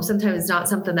problem. Sometimes it's not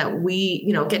something that we,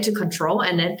 get to control.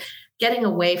 And then getting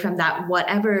away from that,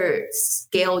 whatever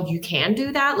scale you can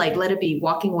do that, like let it be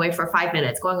walking away for 5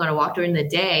 minutes, going on a walk during the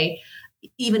day,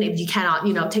 even if you cannot,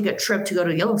 take a trip to go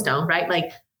to Yellowstone, right?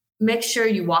 Like, make sure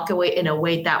you walk away in a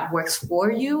way that works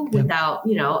for you without,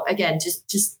 again,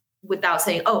 just without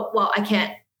saying, oh, well, I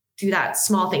can't do that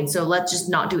small thing. So let's just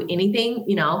not do anything,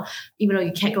 even though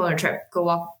you can't go on a trip, go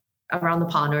walk around the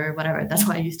pond or whatever. That's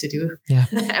what I used to do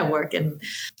at work. And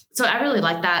so I really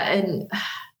like that. And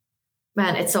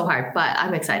man, it's so hard, but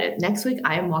I'm excited. Next week,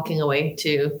 I am walking away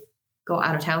to go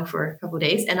out of town for a couple of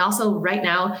days. And also right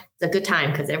now it's a good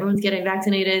time because everyone's getting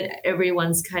vaccinated.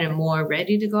 Everyone's kind of more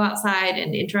ready to go outside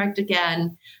and interact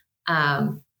again.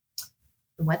 The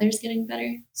weather's getting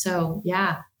better. So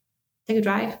yeah, take a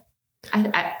drive.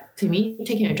 To me,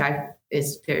 taking a drive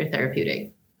is very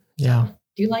therapeutic. Yeah.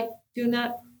 Do you like doing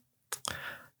that?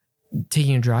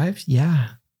 Taking a drive? Yeah,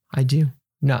 I do.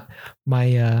 No,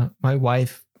 my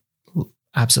wife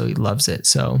absolutely loves it.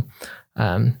 So,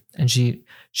 and she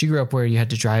grew up where you had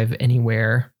to drive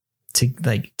anywhere to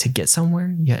get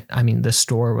somewhere. Yeah. I mean, the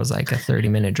store was like a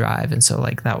 30-minute drive. And so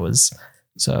like that was,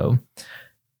 so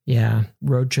yeah,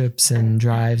 road trips and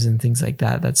drives and things like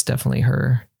that. That's definitely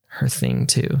her thing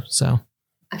too. So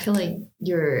I feel like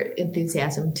your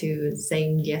enthusiasm to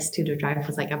saying yes to the drive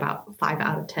was like about 5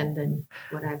 out of 10 than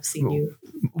what I've seen you.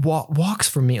 Walks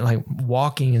for me, like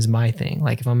walking is my thing.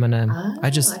 Like if I'm gonna, I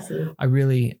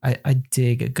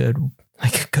dig a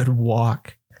good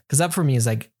walk, because that for me is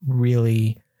like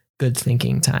really good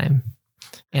thinking time,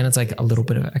 and it's like a little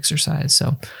bit of exercise.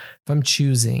 So if I'm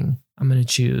choosing, I'm gonna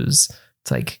choose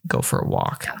to like go for a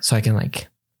walk, so I can like,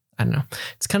 I don't know.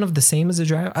 It's kind of the same as a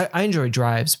drive. I enjoy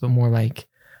drives, but more like.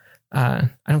 I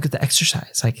don't get the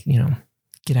exercise, like,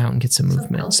 get out and get some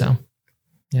movement. So,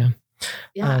 yeah.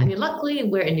 Yeah. I mean, luckily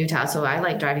we're in Utah, so I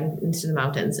like driving into the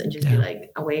mountains and just be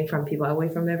like away from people, away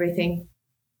from everything.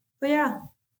 But yeah.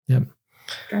 Yep.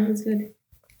 Driving's good.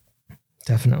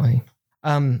 Definitely.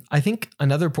 I think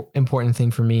another important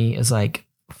thing for me is like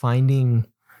finding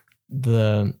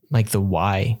the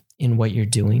why in what you're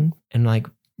doing, and like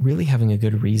really having a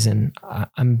good reason.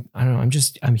 I'm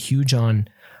huge on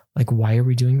like, why are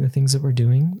we doing the things that we're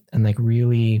doing, and like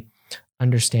really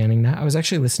understanding that. I was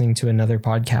actually listening to another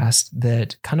podcast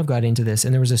that kind of got into this,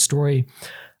 and there was a story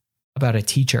about a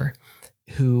teacher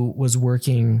who was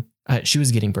working. She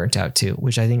was getting burnt out too,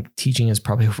 which I think teaching is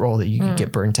probably a role that you could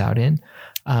get burnt out in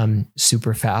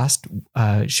super fast.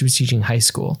 She was teaching high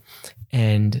school,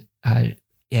 and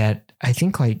at I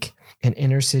think like an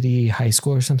inner city high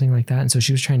school or something like that. And so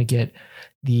she was trying to get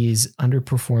these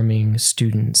underperforming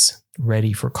students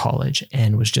ready for college,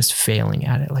 and was just failing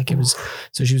at it. Like it was,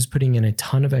 so she was putting in a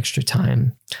ton of extra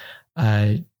time,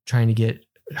 trying to get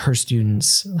her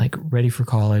students like ready for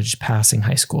college, passing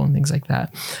high school and things like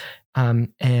that.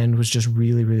 And was just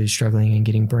really, really struggling and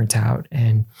getting burnt out.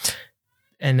 And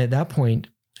at that point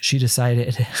she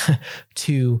decided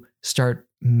to start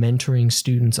mentoring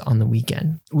students on the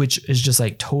weekend, which is just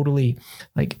like totally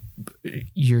like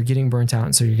you're getting burnt out.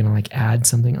 And so you're going to like add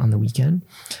something on the weekend.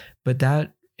 But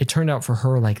that it turned out for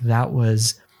her, like that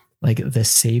was like the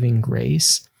saving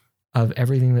grace of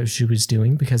everything that she was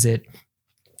doing, because it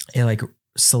like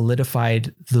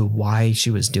solidified the why she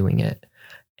was doing it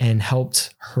and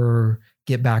helped her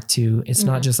get back to, it's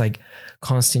not just like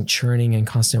constant churning and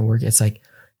constant work. It's like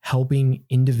helping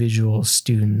individual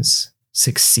students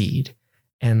succeed.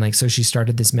 And like, so she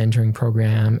started this mentoring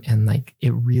program, and like, it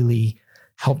really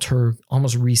helped her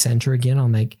almost recenter again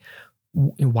on like,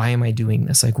 why am I doing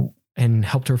this? Like, and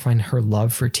helped her find her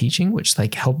love for teaching, which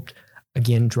like helped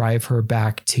again, drive her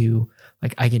back to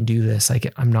like, I can do this.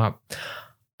 Like, I'm not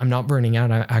burning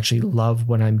out. I actually love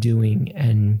what I'm doing,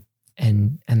 and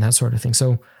that sort of thing.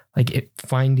 So like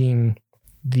finding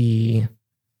the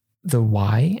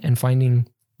why, and finding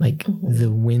like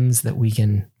the wins that we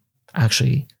can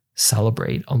actually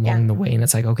celebrate along the way. And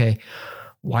it's like, okay,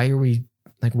 why are we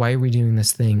doing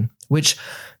this thing? Which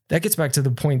that gets back to the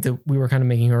point that we were kind of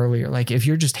making earlier. Like if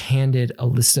you're just handed a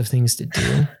list of things to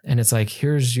do and it's like,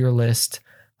 here's your list,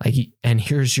 like, and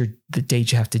here's the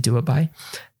date you have to do it by,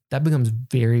 that becomes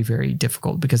very, very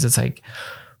difficult, because it's like,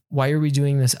 why are we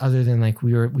doing this other than like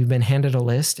we've been handed a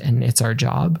list and it's our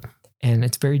job? And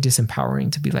it's very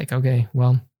disempowering to be like, okay,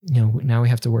 well, now we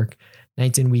have to work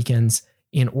nights and weekends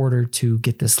in order to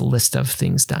get this list of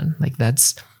things done. Like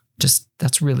that's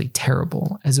really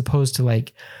terrible, as opposed to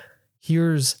like,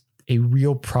 here's a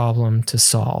real problem to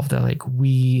solve that like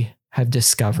we have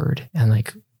discovered, and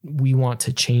like we want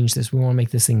to change this. We want to make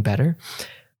this thing better.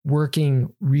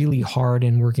 Working really hard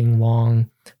and working long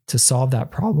to solve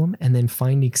that problem, and then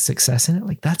finding success in it.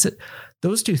 Like that's it.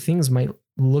 Those two things might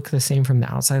look the same from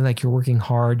the outside. Like you're working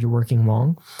hard, you're working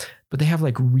long, but they have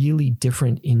like really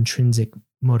different intrinsic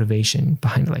motivation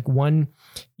behind it. Like one,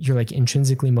 you're like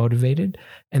intrinsically motivated,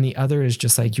 and the other is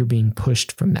just like you're being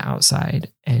pushed from the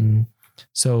outside. And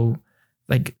so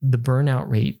like the burnout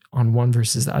rate on one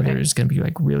versus the other is going to be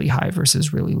like really high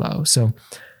versus really low. So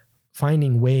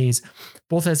finding ways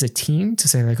both as a team to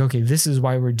say like, okay, this is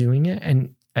why we're doing it.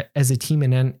 And as a team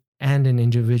and an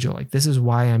individual, like this is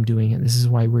why I'm doing it. This is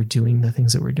why we're doing the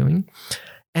things that we're doing.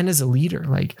 And as a leader,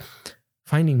 like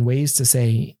finding ways to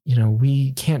say,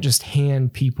 we can't just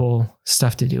hand people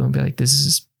stuff to do and be like, this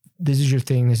is your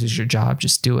thing. This is your job.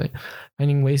 Just do it.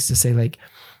 Finding ways to say like,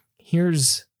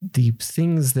 here's the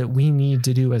things that we need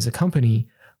to do as a company.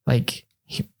 Like,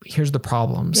 here's the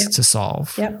problems to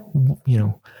solve,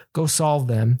 go solve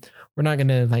them. We're not going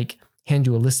to like hand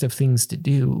you a list of things to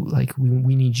do. Like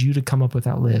we need you to come up with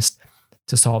that list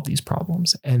to solve these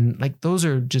problems. And like, those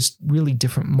are just really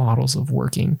different models of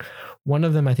working. One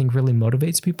of them, I think, really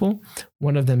motivates people.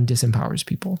 One of them disempowers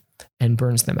people and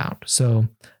burns them out. So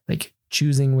like,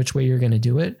 choosing which way you're going to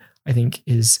do it, I think,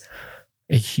 is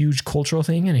a huge cultural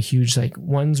thing, and a huge, like,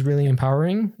 one's really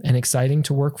empowering and exciting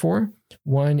to work for.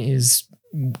 One is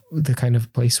the kind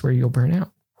of place where you'll burn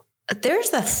out.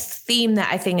 There's a theme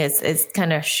that I think is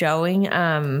kind of showing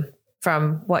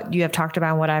from what you have talked about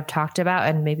and what I've talked about.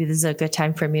 And maybe this is a good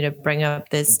time for me to bring up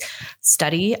this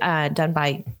study done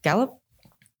by Gallup.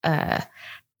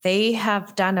 They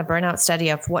have done a burnout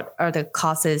study of what are the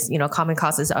causes, common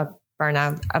causes of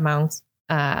burnout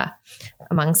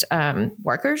amongst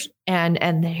workers.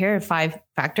 And here are 5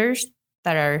 factors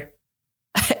that are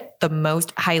the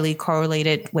most highly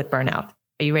correlated with burnout.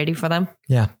 Are you ready for them?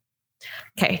 Yeah.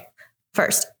 Okay.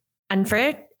 First,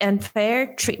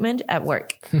 unfair treatment at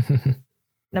work.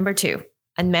 Number 2,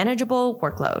 unmanageable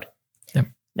workload. Yep.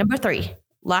 Number 3,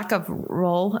 lack of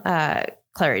role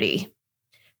clarity.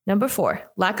 Number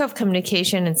 4, lack of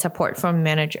communication and support from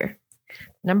manager.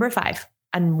 Number 5,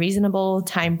 unreasonable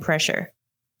time pressure.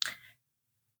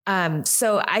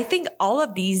 So I think all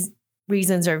of these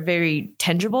reasons are very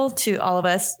tangible to all of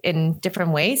us in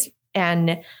different ways.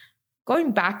 And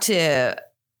going back to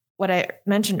what I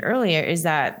mentioned earlier is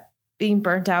that being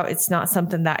burnt out, it's not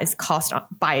something that is caused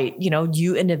by,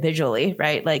 you individually,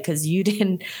 right? Like, because you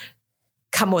didn't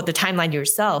come up with the timeline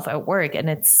yourself at work. And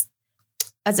it's,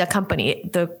 as a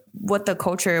company, what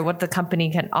the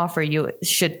company can offer you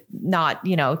should not,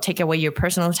 take away your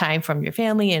personal time from your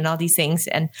family and all these things.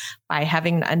 And by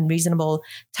having an unreasonable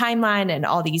timeline and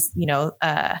all these,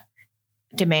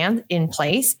 demands in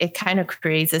place, it kind of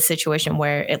creates a situation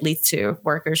where it leads to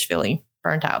workers feeling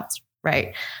burnt out,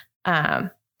 right?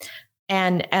 And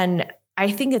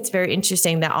I think it's very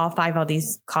interesting that all 5 of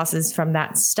these causes from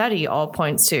that study all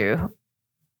points to,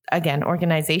 again,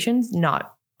 organizations,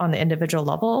 not on the individual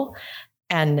level.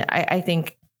 And I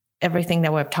think everything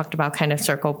that we've talked about kind of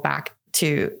circle back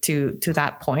to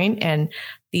that point. And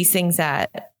these things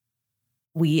that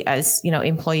we as,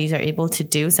 employees are able to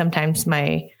do sometimes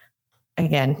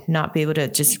not be able to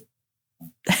just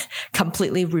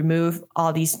completely remove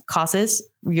all these causes.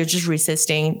 You're just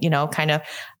resisting, kind of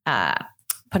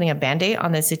putting a Band-Aid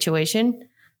on the situation.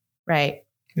 Right.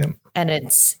 Yep. And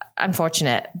it's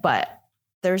unfortunate, but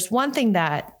there's one thing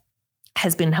that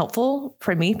has been helpful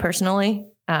for me personally.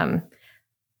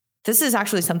 This is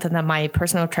actually something that my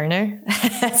personal trainer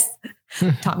has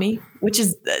taught me, which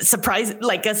is a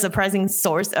surprising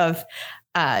source of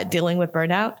dealing with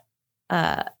burnout,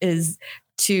 is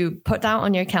to put down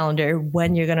on your calendar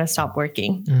when you're going to stop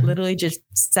working. Mm-hmm. Literally just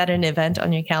set an event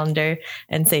on your calendar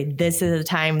and say, this is the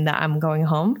time that I'm going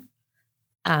home,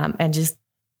 and just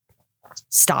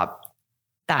stop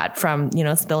that from,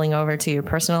 spilling over to your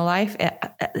personal life. It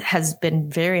has been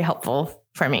very helpful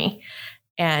for me.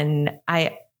 And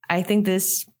I think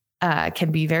this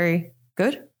can be very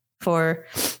good for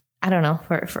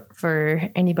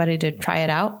anybody to try it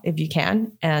out if you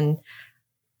can. And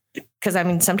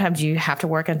because sometimes you have to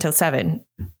work until 7,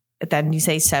 then you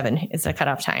say 7 is the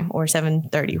cutoff time, or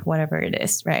 7:30, whatever it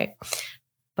is. Right.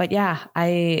 But yeah,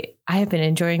 I have been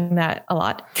enjoying that a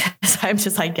lot, because I'm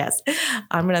just like, yes,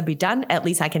 I'm going to be done. At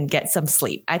least I can get some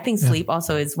sleep. I think sleep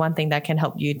also is one thing that can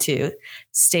help you to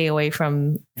stay away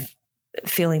from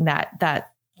feeling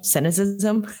that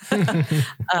cynicism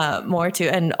more too.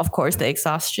 And of course, the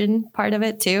exhaustion part of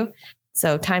it too.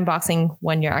 So time boxing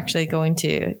when you're actually going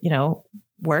to,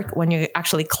 work, when you're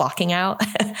actually clocking out.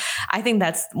 I think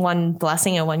that's one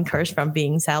blessing and one curse from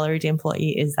being salaried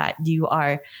employee, is that you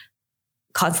are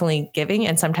constantly giving,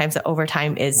 and sometimes the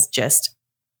overtime is just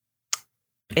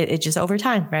it's just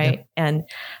overtime, right? Yep. And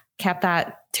cap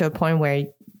that to a point where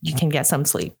you can get some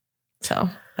sleep. So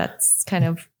that's kind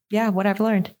of what I've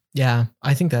learned. Yeah,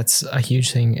 I think that's a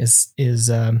huge thing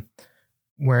is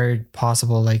where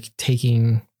possible, like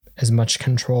taking as much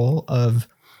control of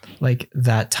like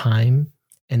that time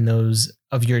and those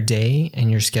of your day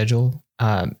and your schedule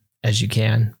as you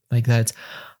can. Like that's,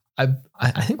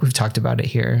 I think we've talked about it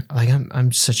here. Like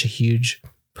I'm such a huge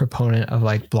proponent of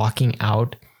like blocking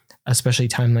out, especially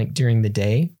time like during the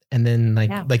day. And then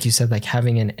like you said, like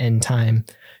having an end time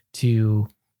to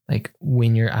like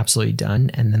when you're absolutely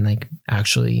done, and then like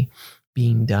actually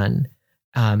being done.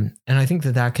 And I think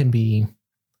that can be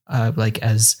like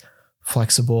as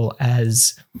flexible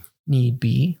as need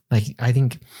be. Like I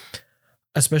think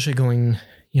especially going,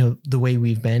 the way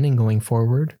we've been and going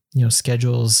forward,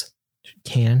 schedules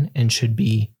can and should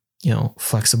be,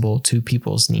 flexible to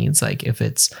people's needs. Like if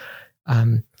it's,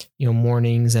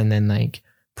 mornings, and then like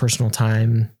personal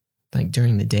time, like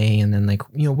during the day, and then like,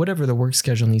 whatever the work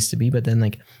schedule needs to be, but then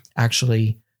like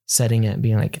actually setting it and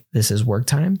being like, this is work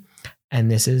time and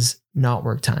this is not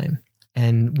work time.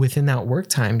 And within that work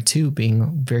time too,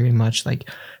 being very much like,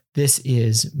 this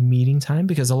is meeting time,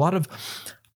 because I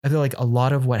feel like a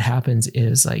lot of what happens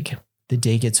is like the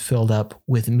day gets filled up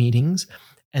with meetings,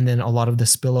 and then a lot of the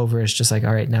spillover is just like,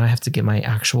 all right, now I have to get my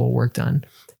actual work done.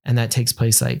 And that takes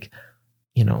place like,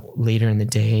 later in the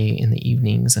day, in the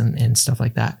evenings and stuff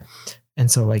like that.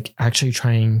 And so like actually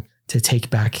trying to take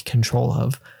back control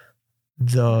of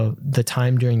the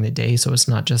time during the day. So it's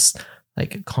not just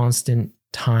like constant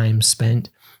time spent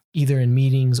either in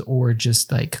meetings or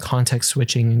just like context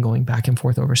switching and going back and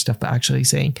forth over stuff, but actually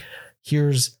saying,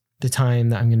 here's the time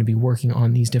that I'm going to be working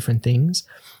on these different things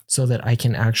so that I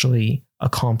can actually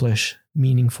accomplish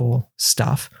meaningful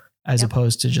stuff, as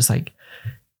opposed to just like,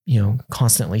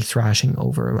 constantly thrashing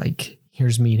over like,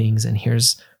 here's meetings and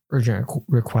here's urgent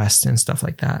requests and stuff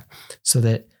like that, so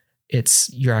that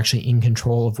you're actually in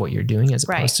control of what you're doing, as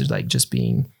opposed to like just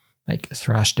being like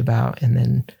thrashed about. And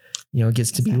then, it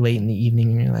gets to be late in the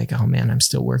evening and you're like, oh man, I'm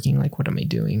still working. Like, what am I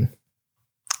doing?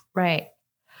 Right.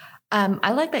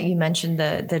 I like that you mentioned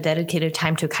the dedicated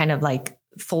time to kind of like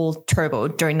full turbo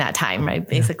during that time, right?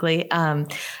 Basically. Yeah.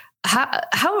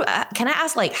 How can I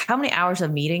ask, like, how many hours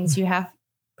of meetings you have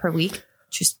per week?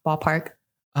 Just ballpark.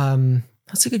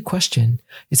 That's a good question.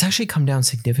 It's actually come down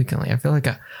significantly. I feel like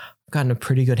I've gotten a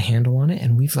pretty good handle on it,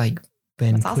 and we've like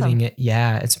been putting it.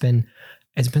 Yeah, it's been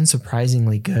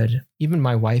surprisingly good. Even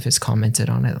my wife has commented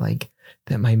on it, like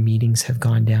that my meetings have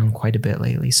gone down quite a bit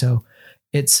lately. So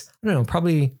it's, I don't know,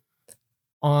 probably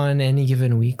on any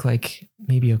given week, like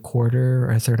maybe a quarter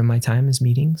or a third of my time is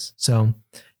meetings. So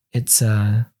it's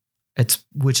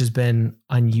which has been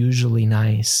unusually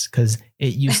nice, because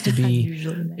it used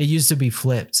to be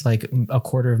flipped. Like a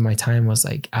quarter of my time was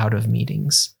like out of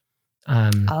meetings.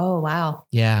 Oh, wow.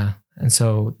 Yeah. And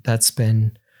so that's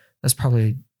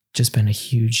probably just been a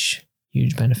huge,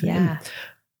 huge benefit. Yeah. And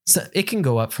so it can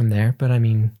go up from there, but I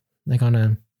mean, like on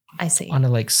a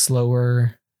like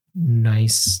slower,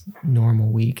 nice,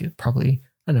 normal week, probably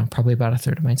about a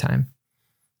third of my time,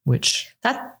 which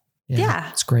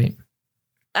it's great.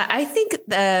 I think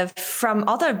from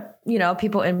all the,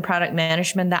 people in product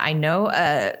management that I know,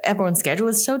 everyone's schedule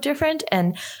is so different.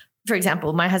 And for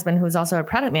example, my husband, who's also a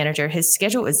product manager, his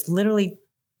schedule is literally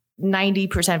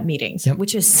 90% meetings,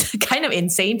 which is kind of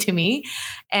insane to me.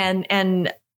 And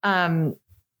I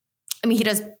mean, he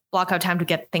does block out time to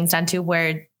get things done too,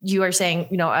 where you are saying,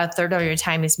 a third of your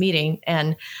time is meeting.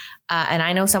 And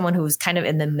I know someone who's kind of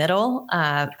in the middle,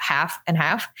 half and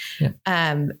half.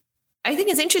 Yeah. I think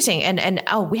it's interesting. And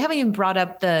we haven't even brought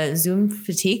up the Zoom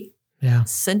fatigue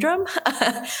syndrome,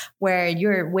 where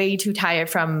you're way too tired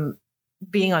from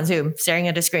being on Zoom, staring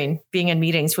at a screen, being in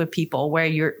meetings with people,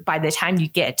 where by the time you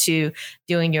get to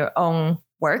doing your own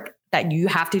work that you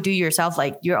have to do yourself,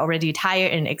 like you're already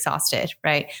tired and exhausted,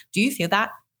 right? Do you feel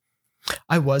that?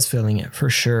 I was feeling it for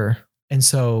sure. And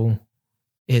so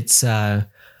it's,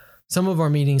 some of our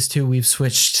meetings too, we've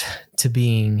switched to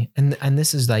being, and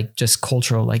this is like just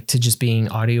cultural, like to just being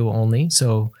audio only.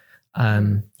 So,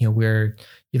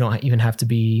 you don't even have to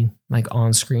be like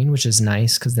on screen, which is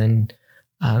nice. Cause then,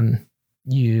 oh,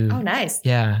 nice.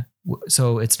 Yeah.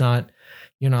 So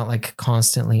you're not like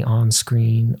constantly on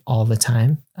screen all the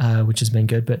time, which has been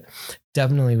good, but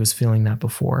definitely was feeling that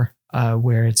before,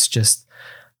 where it's just,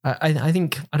 I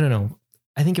think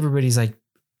everybody's like,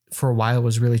 for a while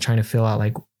was really trying to fill out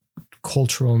like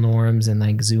cultural norms and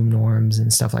like Zoom norms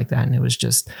and stuff like that. And it was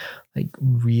just like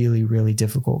really, really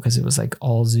difficult, because it was like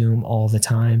all Zoom all the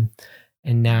time.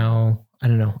 And now, I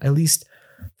don't know, at least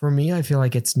for me, I feel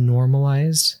like it's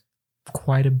normalized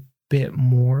quite a bit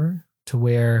more to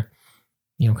where,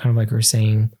 kind of like we were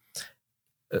saying,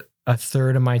 a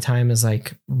third of my time is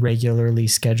like regularly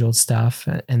scheduled stuff.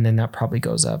 And then that probably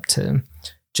goes up to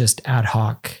just ad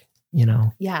hoc,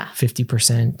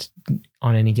 50%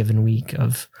 on any given week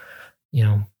of,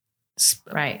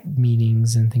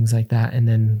 meetings and things like that. And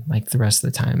then like the rest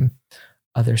of the time,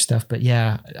 other stuff. But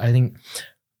yeah, I think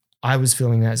I was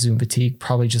feeling that Zoom fatigue,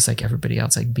 probably just like everybody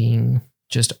else, like being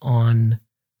just on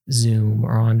Zoom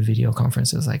or on video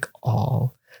conferences, like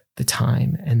all the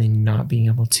time, and then not being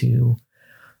able to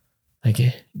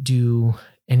like do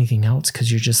anything else,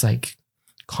 because you're just like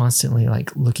constantly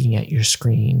like looking at your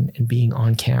screen and being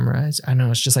on camera. I don't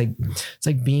know. It's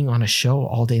like being on a show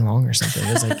all day long or something.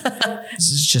 It's like, this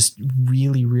is just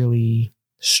really, really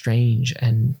strange.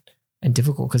 And and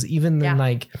difficult. Because even in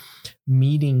like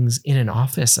meetings in an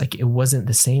office, like it wasn't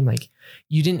the same. Like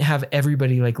you didn't have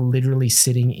everybody like literally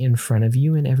sitting in front of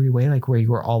you in every way, like where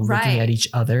you were all looking at each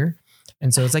other.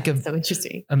 And so it's like so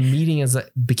interesting. A meeting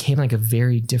became like a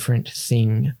very different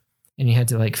thing. And you had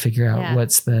to like figure out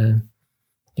what's the,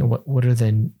 you know, what are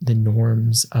the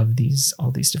norms of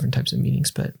all these different types of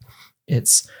meetings. But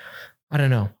it's, I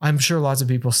don't know. I'm sure lots of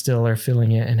people still are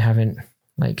feeling it and haven't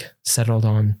like settled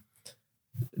on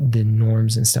the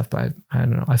norms and stuff, but I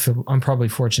don't know. I feel I'm probably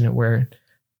fortunate where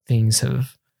things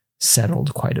have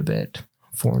settled quite a bit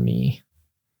for me.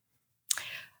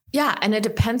 Yeah. And it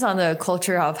depends on the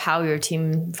culture of how your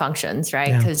team functions,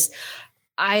 right? Because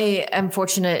I am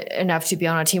fortunate enough to be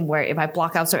on a team where if I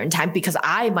block out certain time, because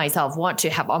I myself want to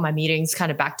have all my meetings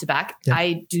kind of back to back,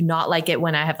 I do not like it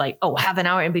when I have like, half an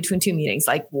hour in between two meetings.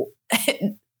 Like,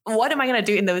 what am I going to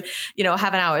do in the,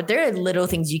 half an hour? There are little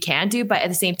things you can do, but at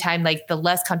the same time, like the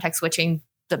less context switching,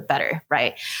 the better.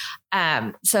 Right.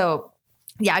 So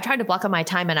yeah, I try to block out my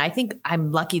time, and I think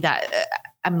I'm lucky that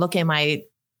I'm looking at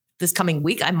this coming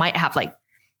week, I might have like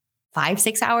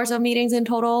 5-6 hours of meetings in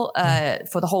total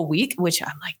for the whole week, which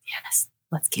I'm like,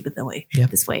 let's keep it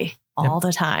this way all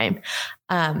the time.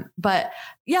 But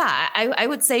yeah, I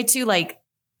would say too, like,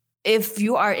 if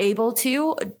you are able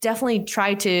to, definitely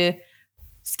try to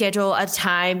schedule a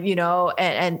time,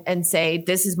 and say,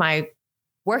 this is my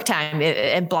work time,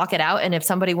 and block it out. And if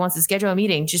somebody wants to schedule a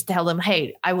meeting, just tell them,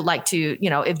 hey, I would like to,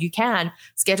 if you can,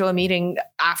 schedule a meeting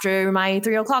after my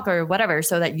 3:00 or whatever,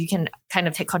 so that you can kind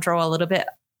of take control a little bit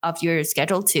of your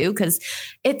schedule too, because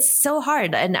it's so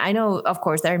hard. And I know, of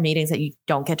course, there are meetings that you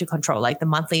don't get to control, like the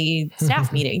monthly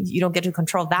staff meeting. You don't get to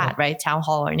control that, right? Town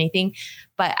hall or anything.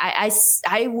 But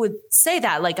I would say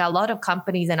that like a lot of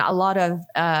companies and a lot of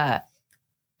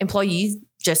employees,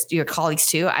 just your colleagues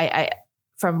too, I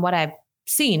from what I've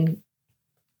seen,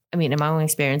 I mean, in my own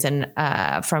experience and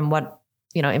from what,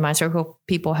 in my circle,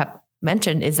 people have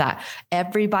mentioned, is that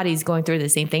everybody's going through the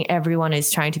same thing. Everyone is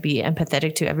trying to be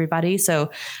empathetic to everybody. So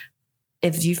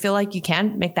if you feel like you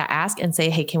can, make that ask and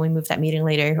say, hey, can we move that meeting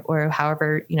later, or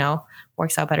however,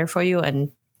 works out better for you.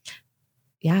 And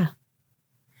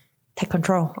take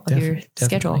control of your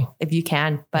schedule if you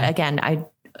can. But again,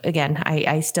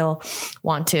 I still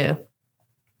want to,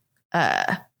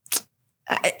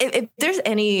 if there's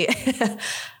any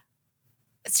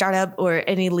startup or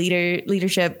any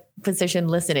leadership position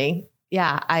listening,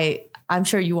 I'm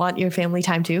sure you want your family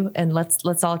time too. And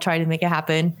let's all try to make it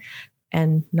happen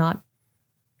and not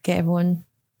get everyone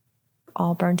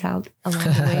all burnt out along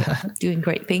the way doing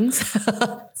great things.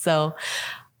 So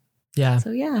yeah.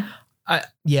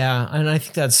 And I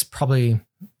think that's probably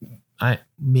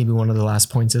maybe one of the last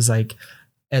points is like,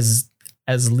 as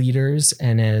leaders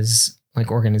and as like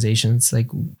organizations, like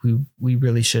we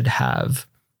really should have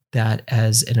that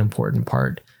as an important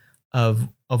part of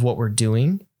what we're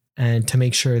doing, and to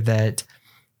make sure that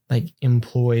like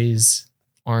employees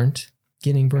aren't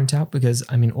getting burnt out. Because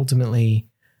I mean, ultimately,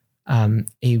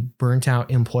 a burnt out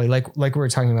employee, like we were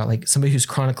talking about, like somebody who's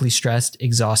chronically stressed,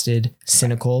 exhausted,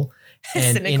 cynical,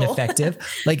 and ineffective,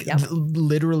 like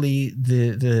literally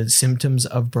the symptoms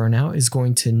of burnout is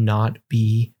going to not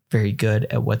be very good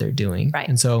at what they're doing. Right.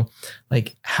 And so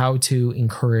like how to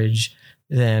encourage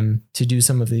them to do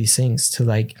some of these things, to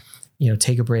like,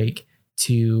 take a break,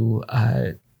 to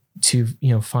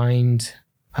find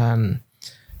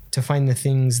the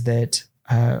things that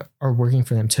are working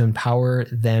for them, to empower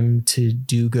them to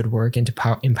do good work, and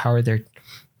to empower their,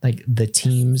 like the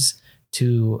teams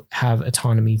to have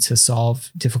autonomy to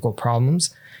solve difficult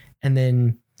problems. And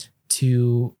then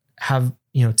to have,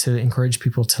 to encourage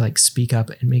people to like speak up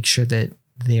and make sure that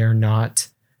they are not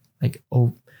like,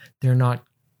 they're not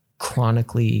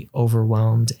chronically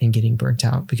overwhelmed and getting burnt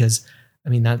out. Because I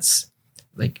mean, that's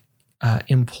like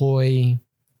employee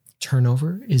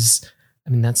turnover is, I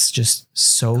mean, that's just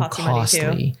so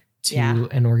costly to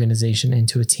an organization and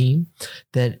to a team,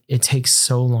 that it takes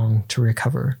so long to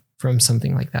recover from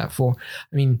something like that.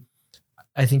 I mean,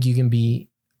 I think you can be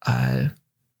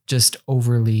just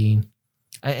overly,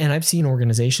 and I've seen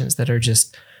organizations that are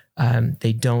just,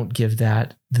 they don't give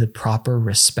that the proper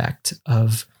respect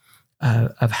of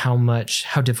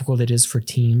how difficult it is for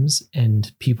teams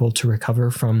and people to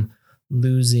recover from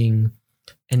losing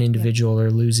an individual or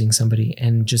losing somebody,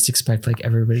 and just expect like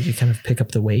everybody to kind of pick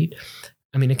up the weight.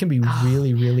 I mean, it can be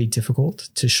really, really difficult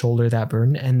to shoulder that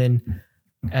burden. And then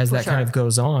as that kind of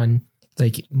goes on,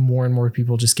 like more and more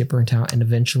people just get burnt out, and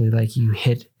eventually like you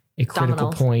hit a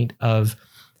critical point of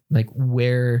like,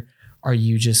 where are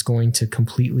you just going to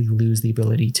completely lose the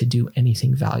ability to do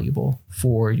anything valuable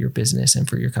for your business and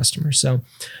for your customers? So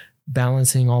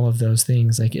balancing all of those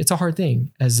things, like it's a hard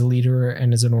thing as a leader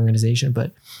and as an organization,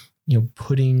 but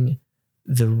putting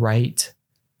the right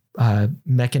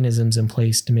mechanisms in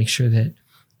place to make sure that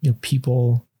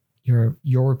people,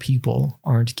 your people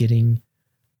aren't getting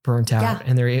burnt out,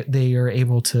 and they are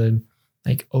able to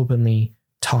like openly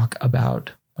talk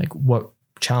about like what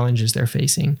challenges they're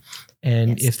facing,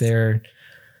 and if they're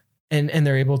and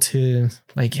they're able to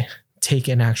like take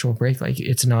an actual break. Like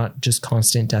it's not just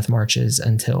constant death marches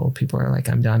until people are like,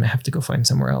 I'm done, I have to go find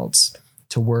somewhere else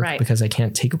to work because I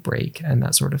can't take a break, and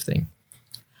that sort of thing.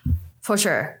 For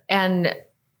sure. And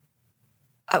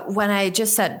when I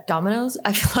just said Domino's,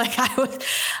 I feel like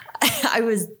I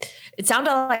was, it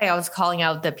sounded like I was calling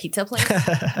out the pizza place,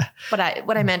 but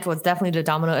what I meant was definitely the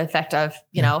domino effect of,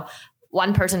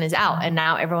 one person is out and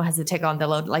now everyone has to take on the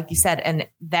load, like you said. And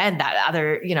then that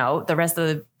other, the rest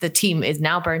of the team is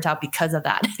now burnt out because of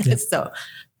that. Yeah. So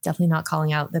definitely not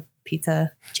calling out the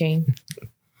pizza chain.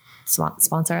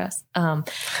 Sponsor us.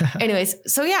 Anyways,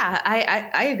 so yeah,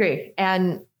 I agree.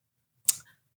 And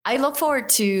I look forward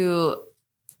to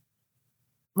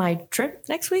my trip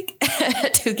next week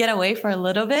to get away for a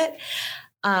little bit.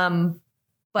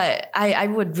 But I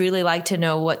would really like to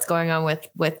know what's going on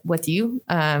with you,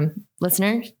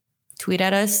 listeners. Tweet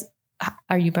at us.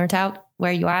 Are you burnt out? Where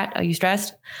are you at? Are you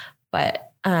stressed?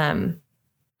 But I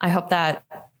hope that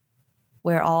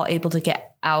we're all able to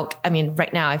get out. I mean,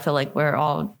 right now I feel like we're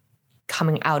all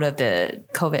coming out of the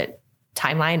COVID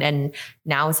timeline, and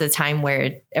now is the time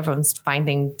where everyone's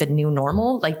finding the new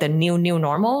normal, like the new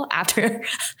normal after,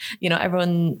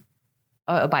 everyone,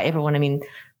 by everyone, I mean,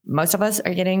 most of us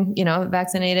are getting,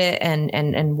 vaccinated,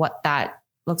 and what that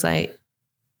looks like,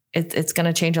 it's going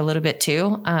to change a little bit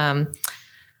too.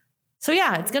 So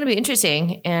yeah, it's going to be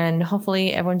interesting, and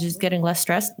hopefully everyone's just getting less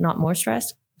stressed, not more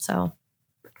stressed. So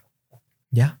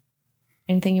yeah.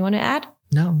 Anything you want to add?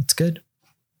 No, it's good.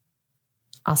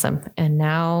 Awesome. And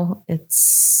now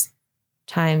it's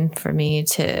time for me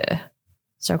to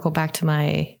circle back to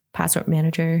my password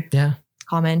manager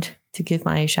comment to give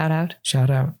my shout out.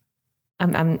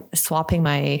 I'm swapping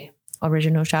my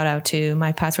original shout out to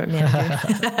my password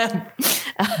manager.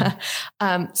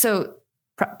 So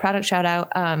product shout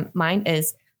out. Mine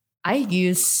is I've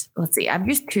used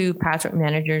 2 password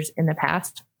managers in the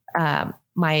past.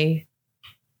 My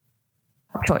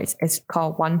choice is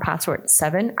called 1Password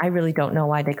 7. I really don't know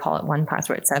why they call it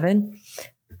 1Password 7.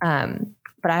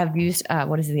 But I have used,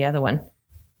 what is the other one?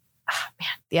 Oh, man,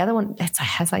 the other one, it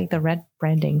has like the red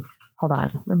branding. Hold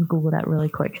on. Let me Google that really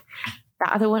quick.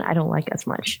 The other one I don't like as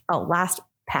much. Oh,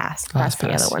 LastPass. That's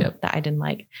the other one that I didn't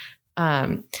like.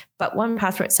 But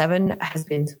 1Password 7 has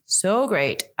been so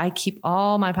great. I keep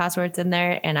all my passwords in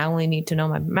there, and I only need to know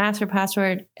my master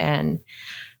password, and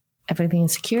everything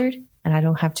is secured, and I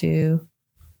don't have to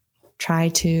try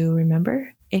to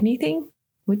remember anything,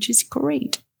 which is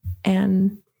great.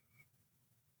 And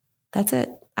that's it.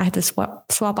 I had to swap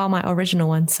all my original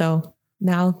ones. So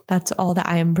now that's all that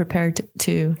I am prepared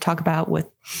to talk about with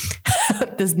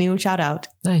this new shout out.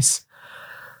 Nice.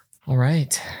 All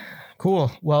right.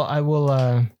 Cool. Well, I will,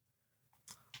 I'll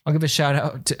give a shout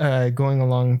out going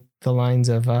along the lines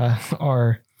of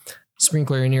our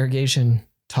sprinkler and irrigation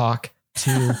talk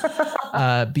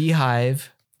to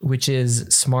Beehive, which is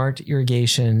smart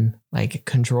irrigation like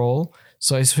control.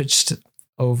 So I switched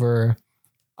over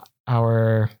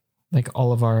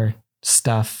all of our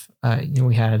stuff.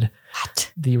 We had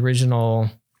the original,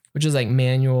 which is like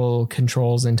manual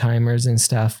controls and timers and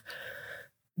stuff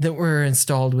that were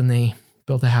installed when they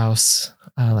built the house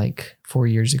like 4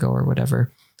 years ago or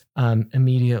whatever.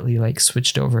 Immediately like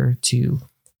switched over to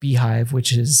Beehive,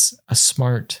 which is a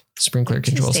smart sprinkler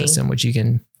control system, which you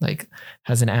can like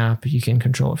has an app, you can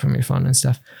control it from your phone and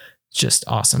stuff. It's just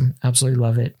awesome. Absolutely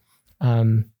love it.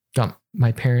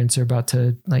 My parents are about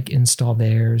to like install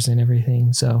theirs and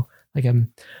everything. So like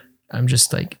I'm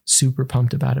just like super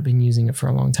pumped about it. Been using it for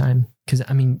a long time. Cause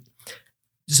I mean,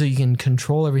 so you can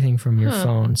control everything from your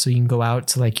phone. So you can go out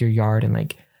to like your yard and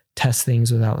like test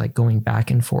things without like going back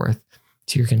and forth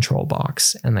to your control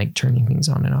box and like turning things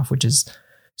on and off, which is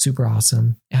super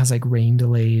awesome. It has like rain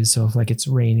delays. So if like it's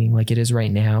raining like it is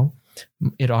right now,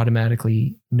 it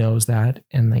automatically knows that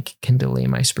and like can delay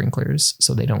my sprinklers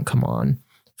so they don't come on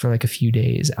for like a few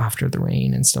days after the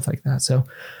rain and stuff like that. So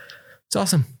it's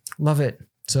awesome. Love it.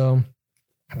 So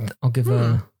I'll give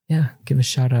a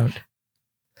shout out.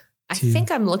 I think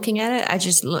I'm looking at it. I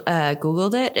just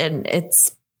Googled it and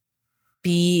it's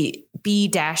B-HYVE.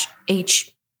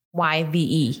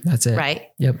 That's it. Right?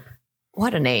 Yep.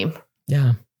 What a name.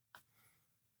 Yeah.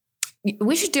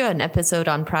 We should do an episode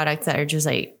on products that are just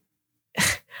like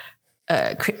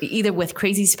either with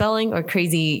crazy spelling or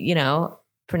crazy,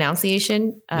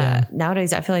 pronunciation.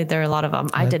 Nowadays, I feel like there are a lot of them.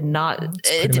 I did not.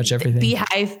 Pretty much everything.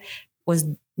 Beehive was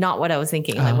not what I was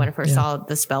thinking. Like when I first saw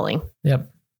the spelling.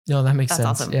 Yep. No, that makes sense.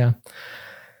 Awesome. Yeah.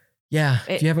 Yeah.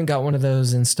 If you haven't got one of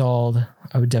those installed,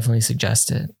 I would definitely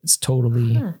suggest it. It's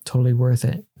totally worth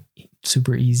it.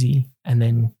 Super easy. And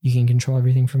then you can control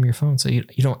everything from your phone. So you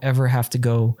don't ever have to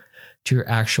go to your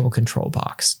actual control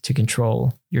box to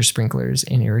control your sprinklers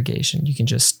and irrigation. You can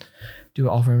just do it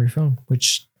all from your phone,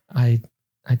 which I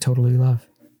totally love.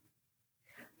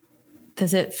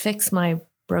 Does it fix my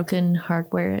broken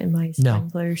hardware in my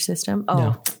sprinkler system?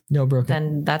 Oh, no broken.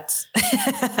 Then that's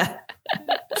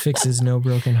fixes no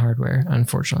broken hardware.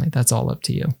 Unfortunately, that's all up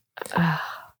to you.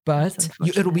 But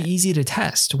it'll be easy to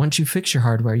test. Once you fix your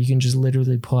hardware, you can just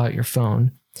literally pull out your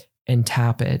phone and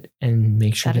tap it and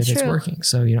make sure that it's working.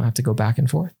 So you don't have to go back and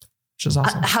forth, which is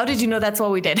awesome. How did you know that's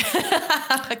what we did?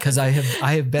 Because I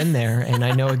have been there and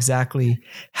I know exactly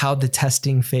how the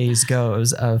testing phase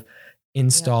goes of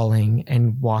installing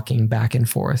and walking back and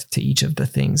forth to each of the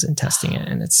things and testing it.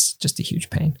 And it's just a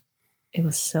huge pain. It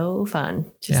was so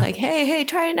fun. Just like, hey,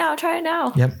 try it now.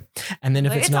 Yep. And then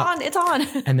if it's on.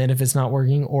 And then if it's not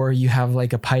working, or you have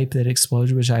like a pipe that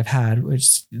explodes, which I've had,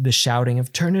 which the shouting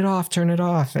of turn it off.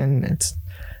 And it's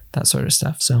that sort of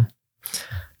stuff. So,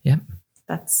 yeah.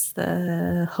 That's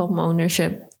the home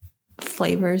ownership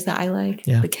flavors that I like.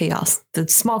 Yeah. The chaos, the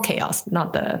small chaos,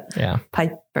 not the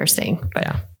pipe bursting.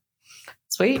 But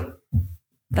sweet.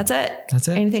 That's it.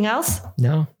 Anything else?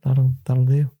 No, that'll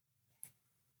do.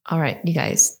 All right, you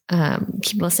guys,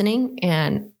 keep listening.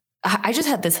 And I just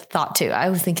had this thought too. I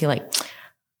was thinking like,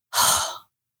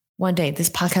 one day this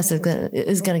podcast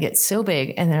is gonna get so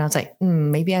big. And then I was like,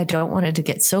 maybe I don't want it to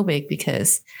get so big,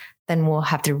 because then we'll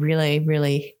have to really,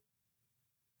 really,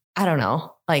 I don't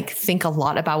know, like think a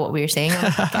lot about what we were saying on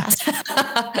the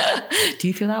podcast. Do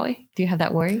you feel that way? Do you have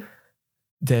that worry?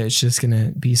 That it's just going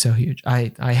to be so huge.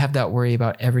 I have that worry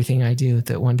about everything I do,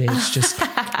 that one day it's just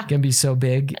going to be so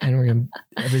big and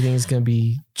everything is going to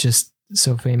be just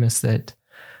so famous that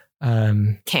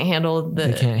can't handle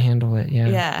they can't handle it. Yeah.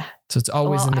 Yeah. So it's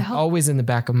always in the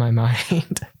back of my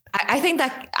mind. I think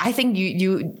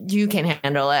you can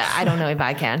handle it. I don't know if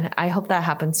I can. I hope that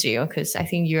happens to you, because I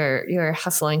think you're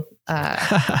hustling.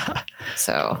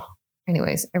 So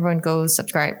anyways, everyone go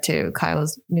subscribe to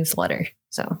Kyle's newsletter.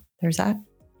 So there's that.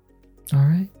 All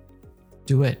right.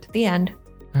 Do it. The end.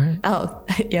 All right. Oh,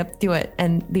 yep. Do it.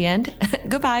 And the end.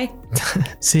 Goodbye.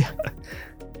 See ya.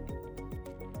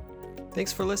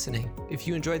 Thanks for listening. If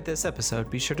you enjoyed this episode,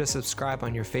 be sure to subscribe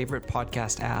on your favorite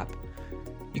podcast app.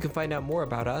 You can find out more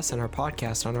about us and our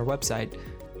podcast on our website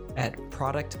at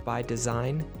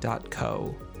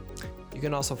productbydesign.co. You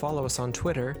can also follow us on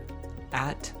Twitter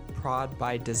at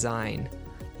prodbydesign.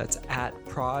 That's at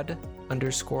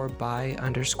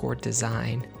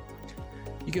prod_by_design.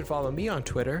 You can follow me on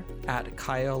Twitter at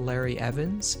Kyle Larry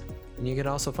Evans, and you can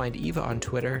also find Eva on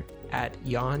Twitter at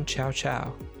Yan Chow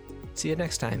Chow. See you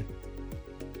next time.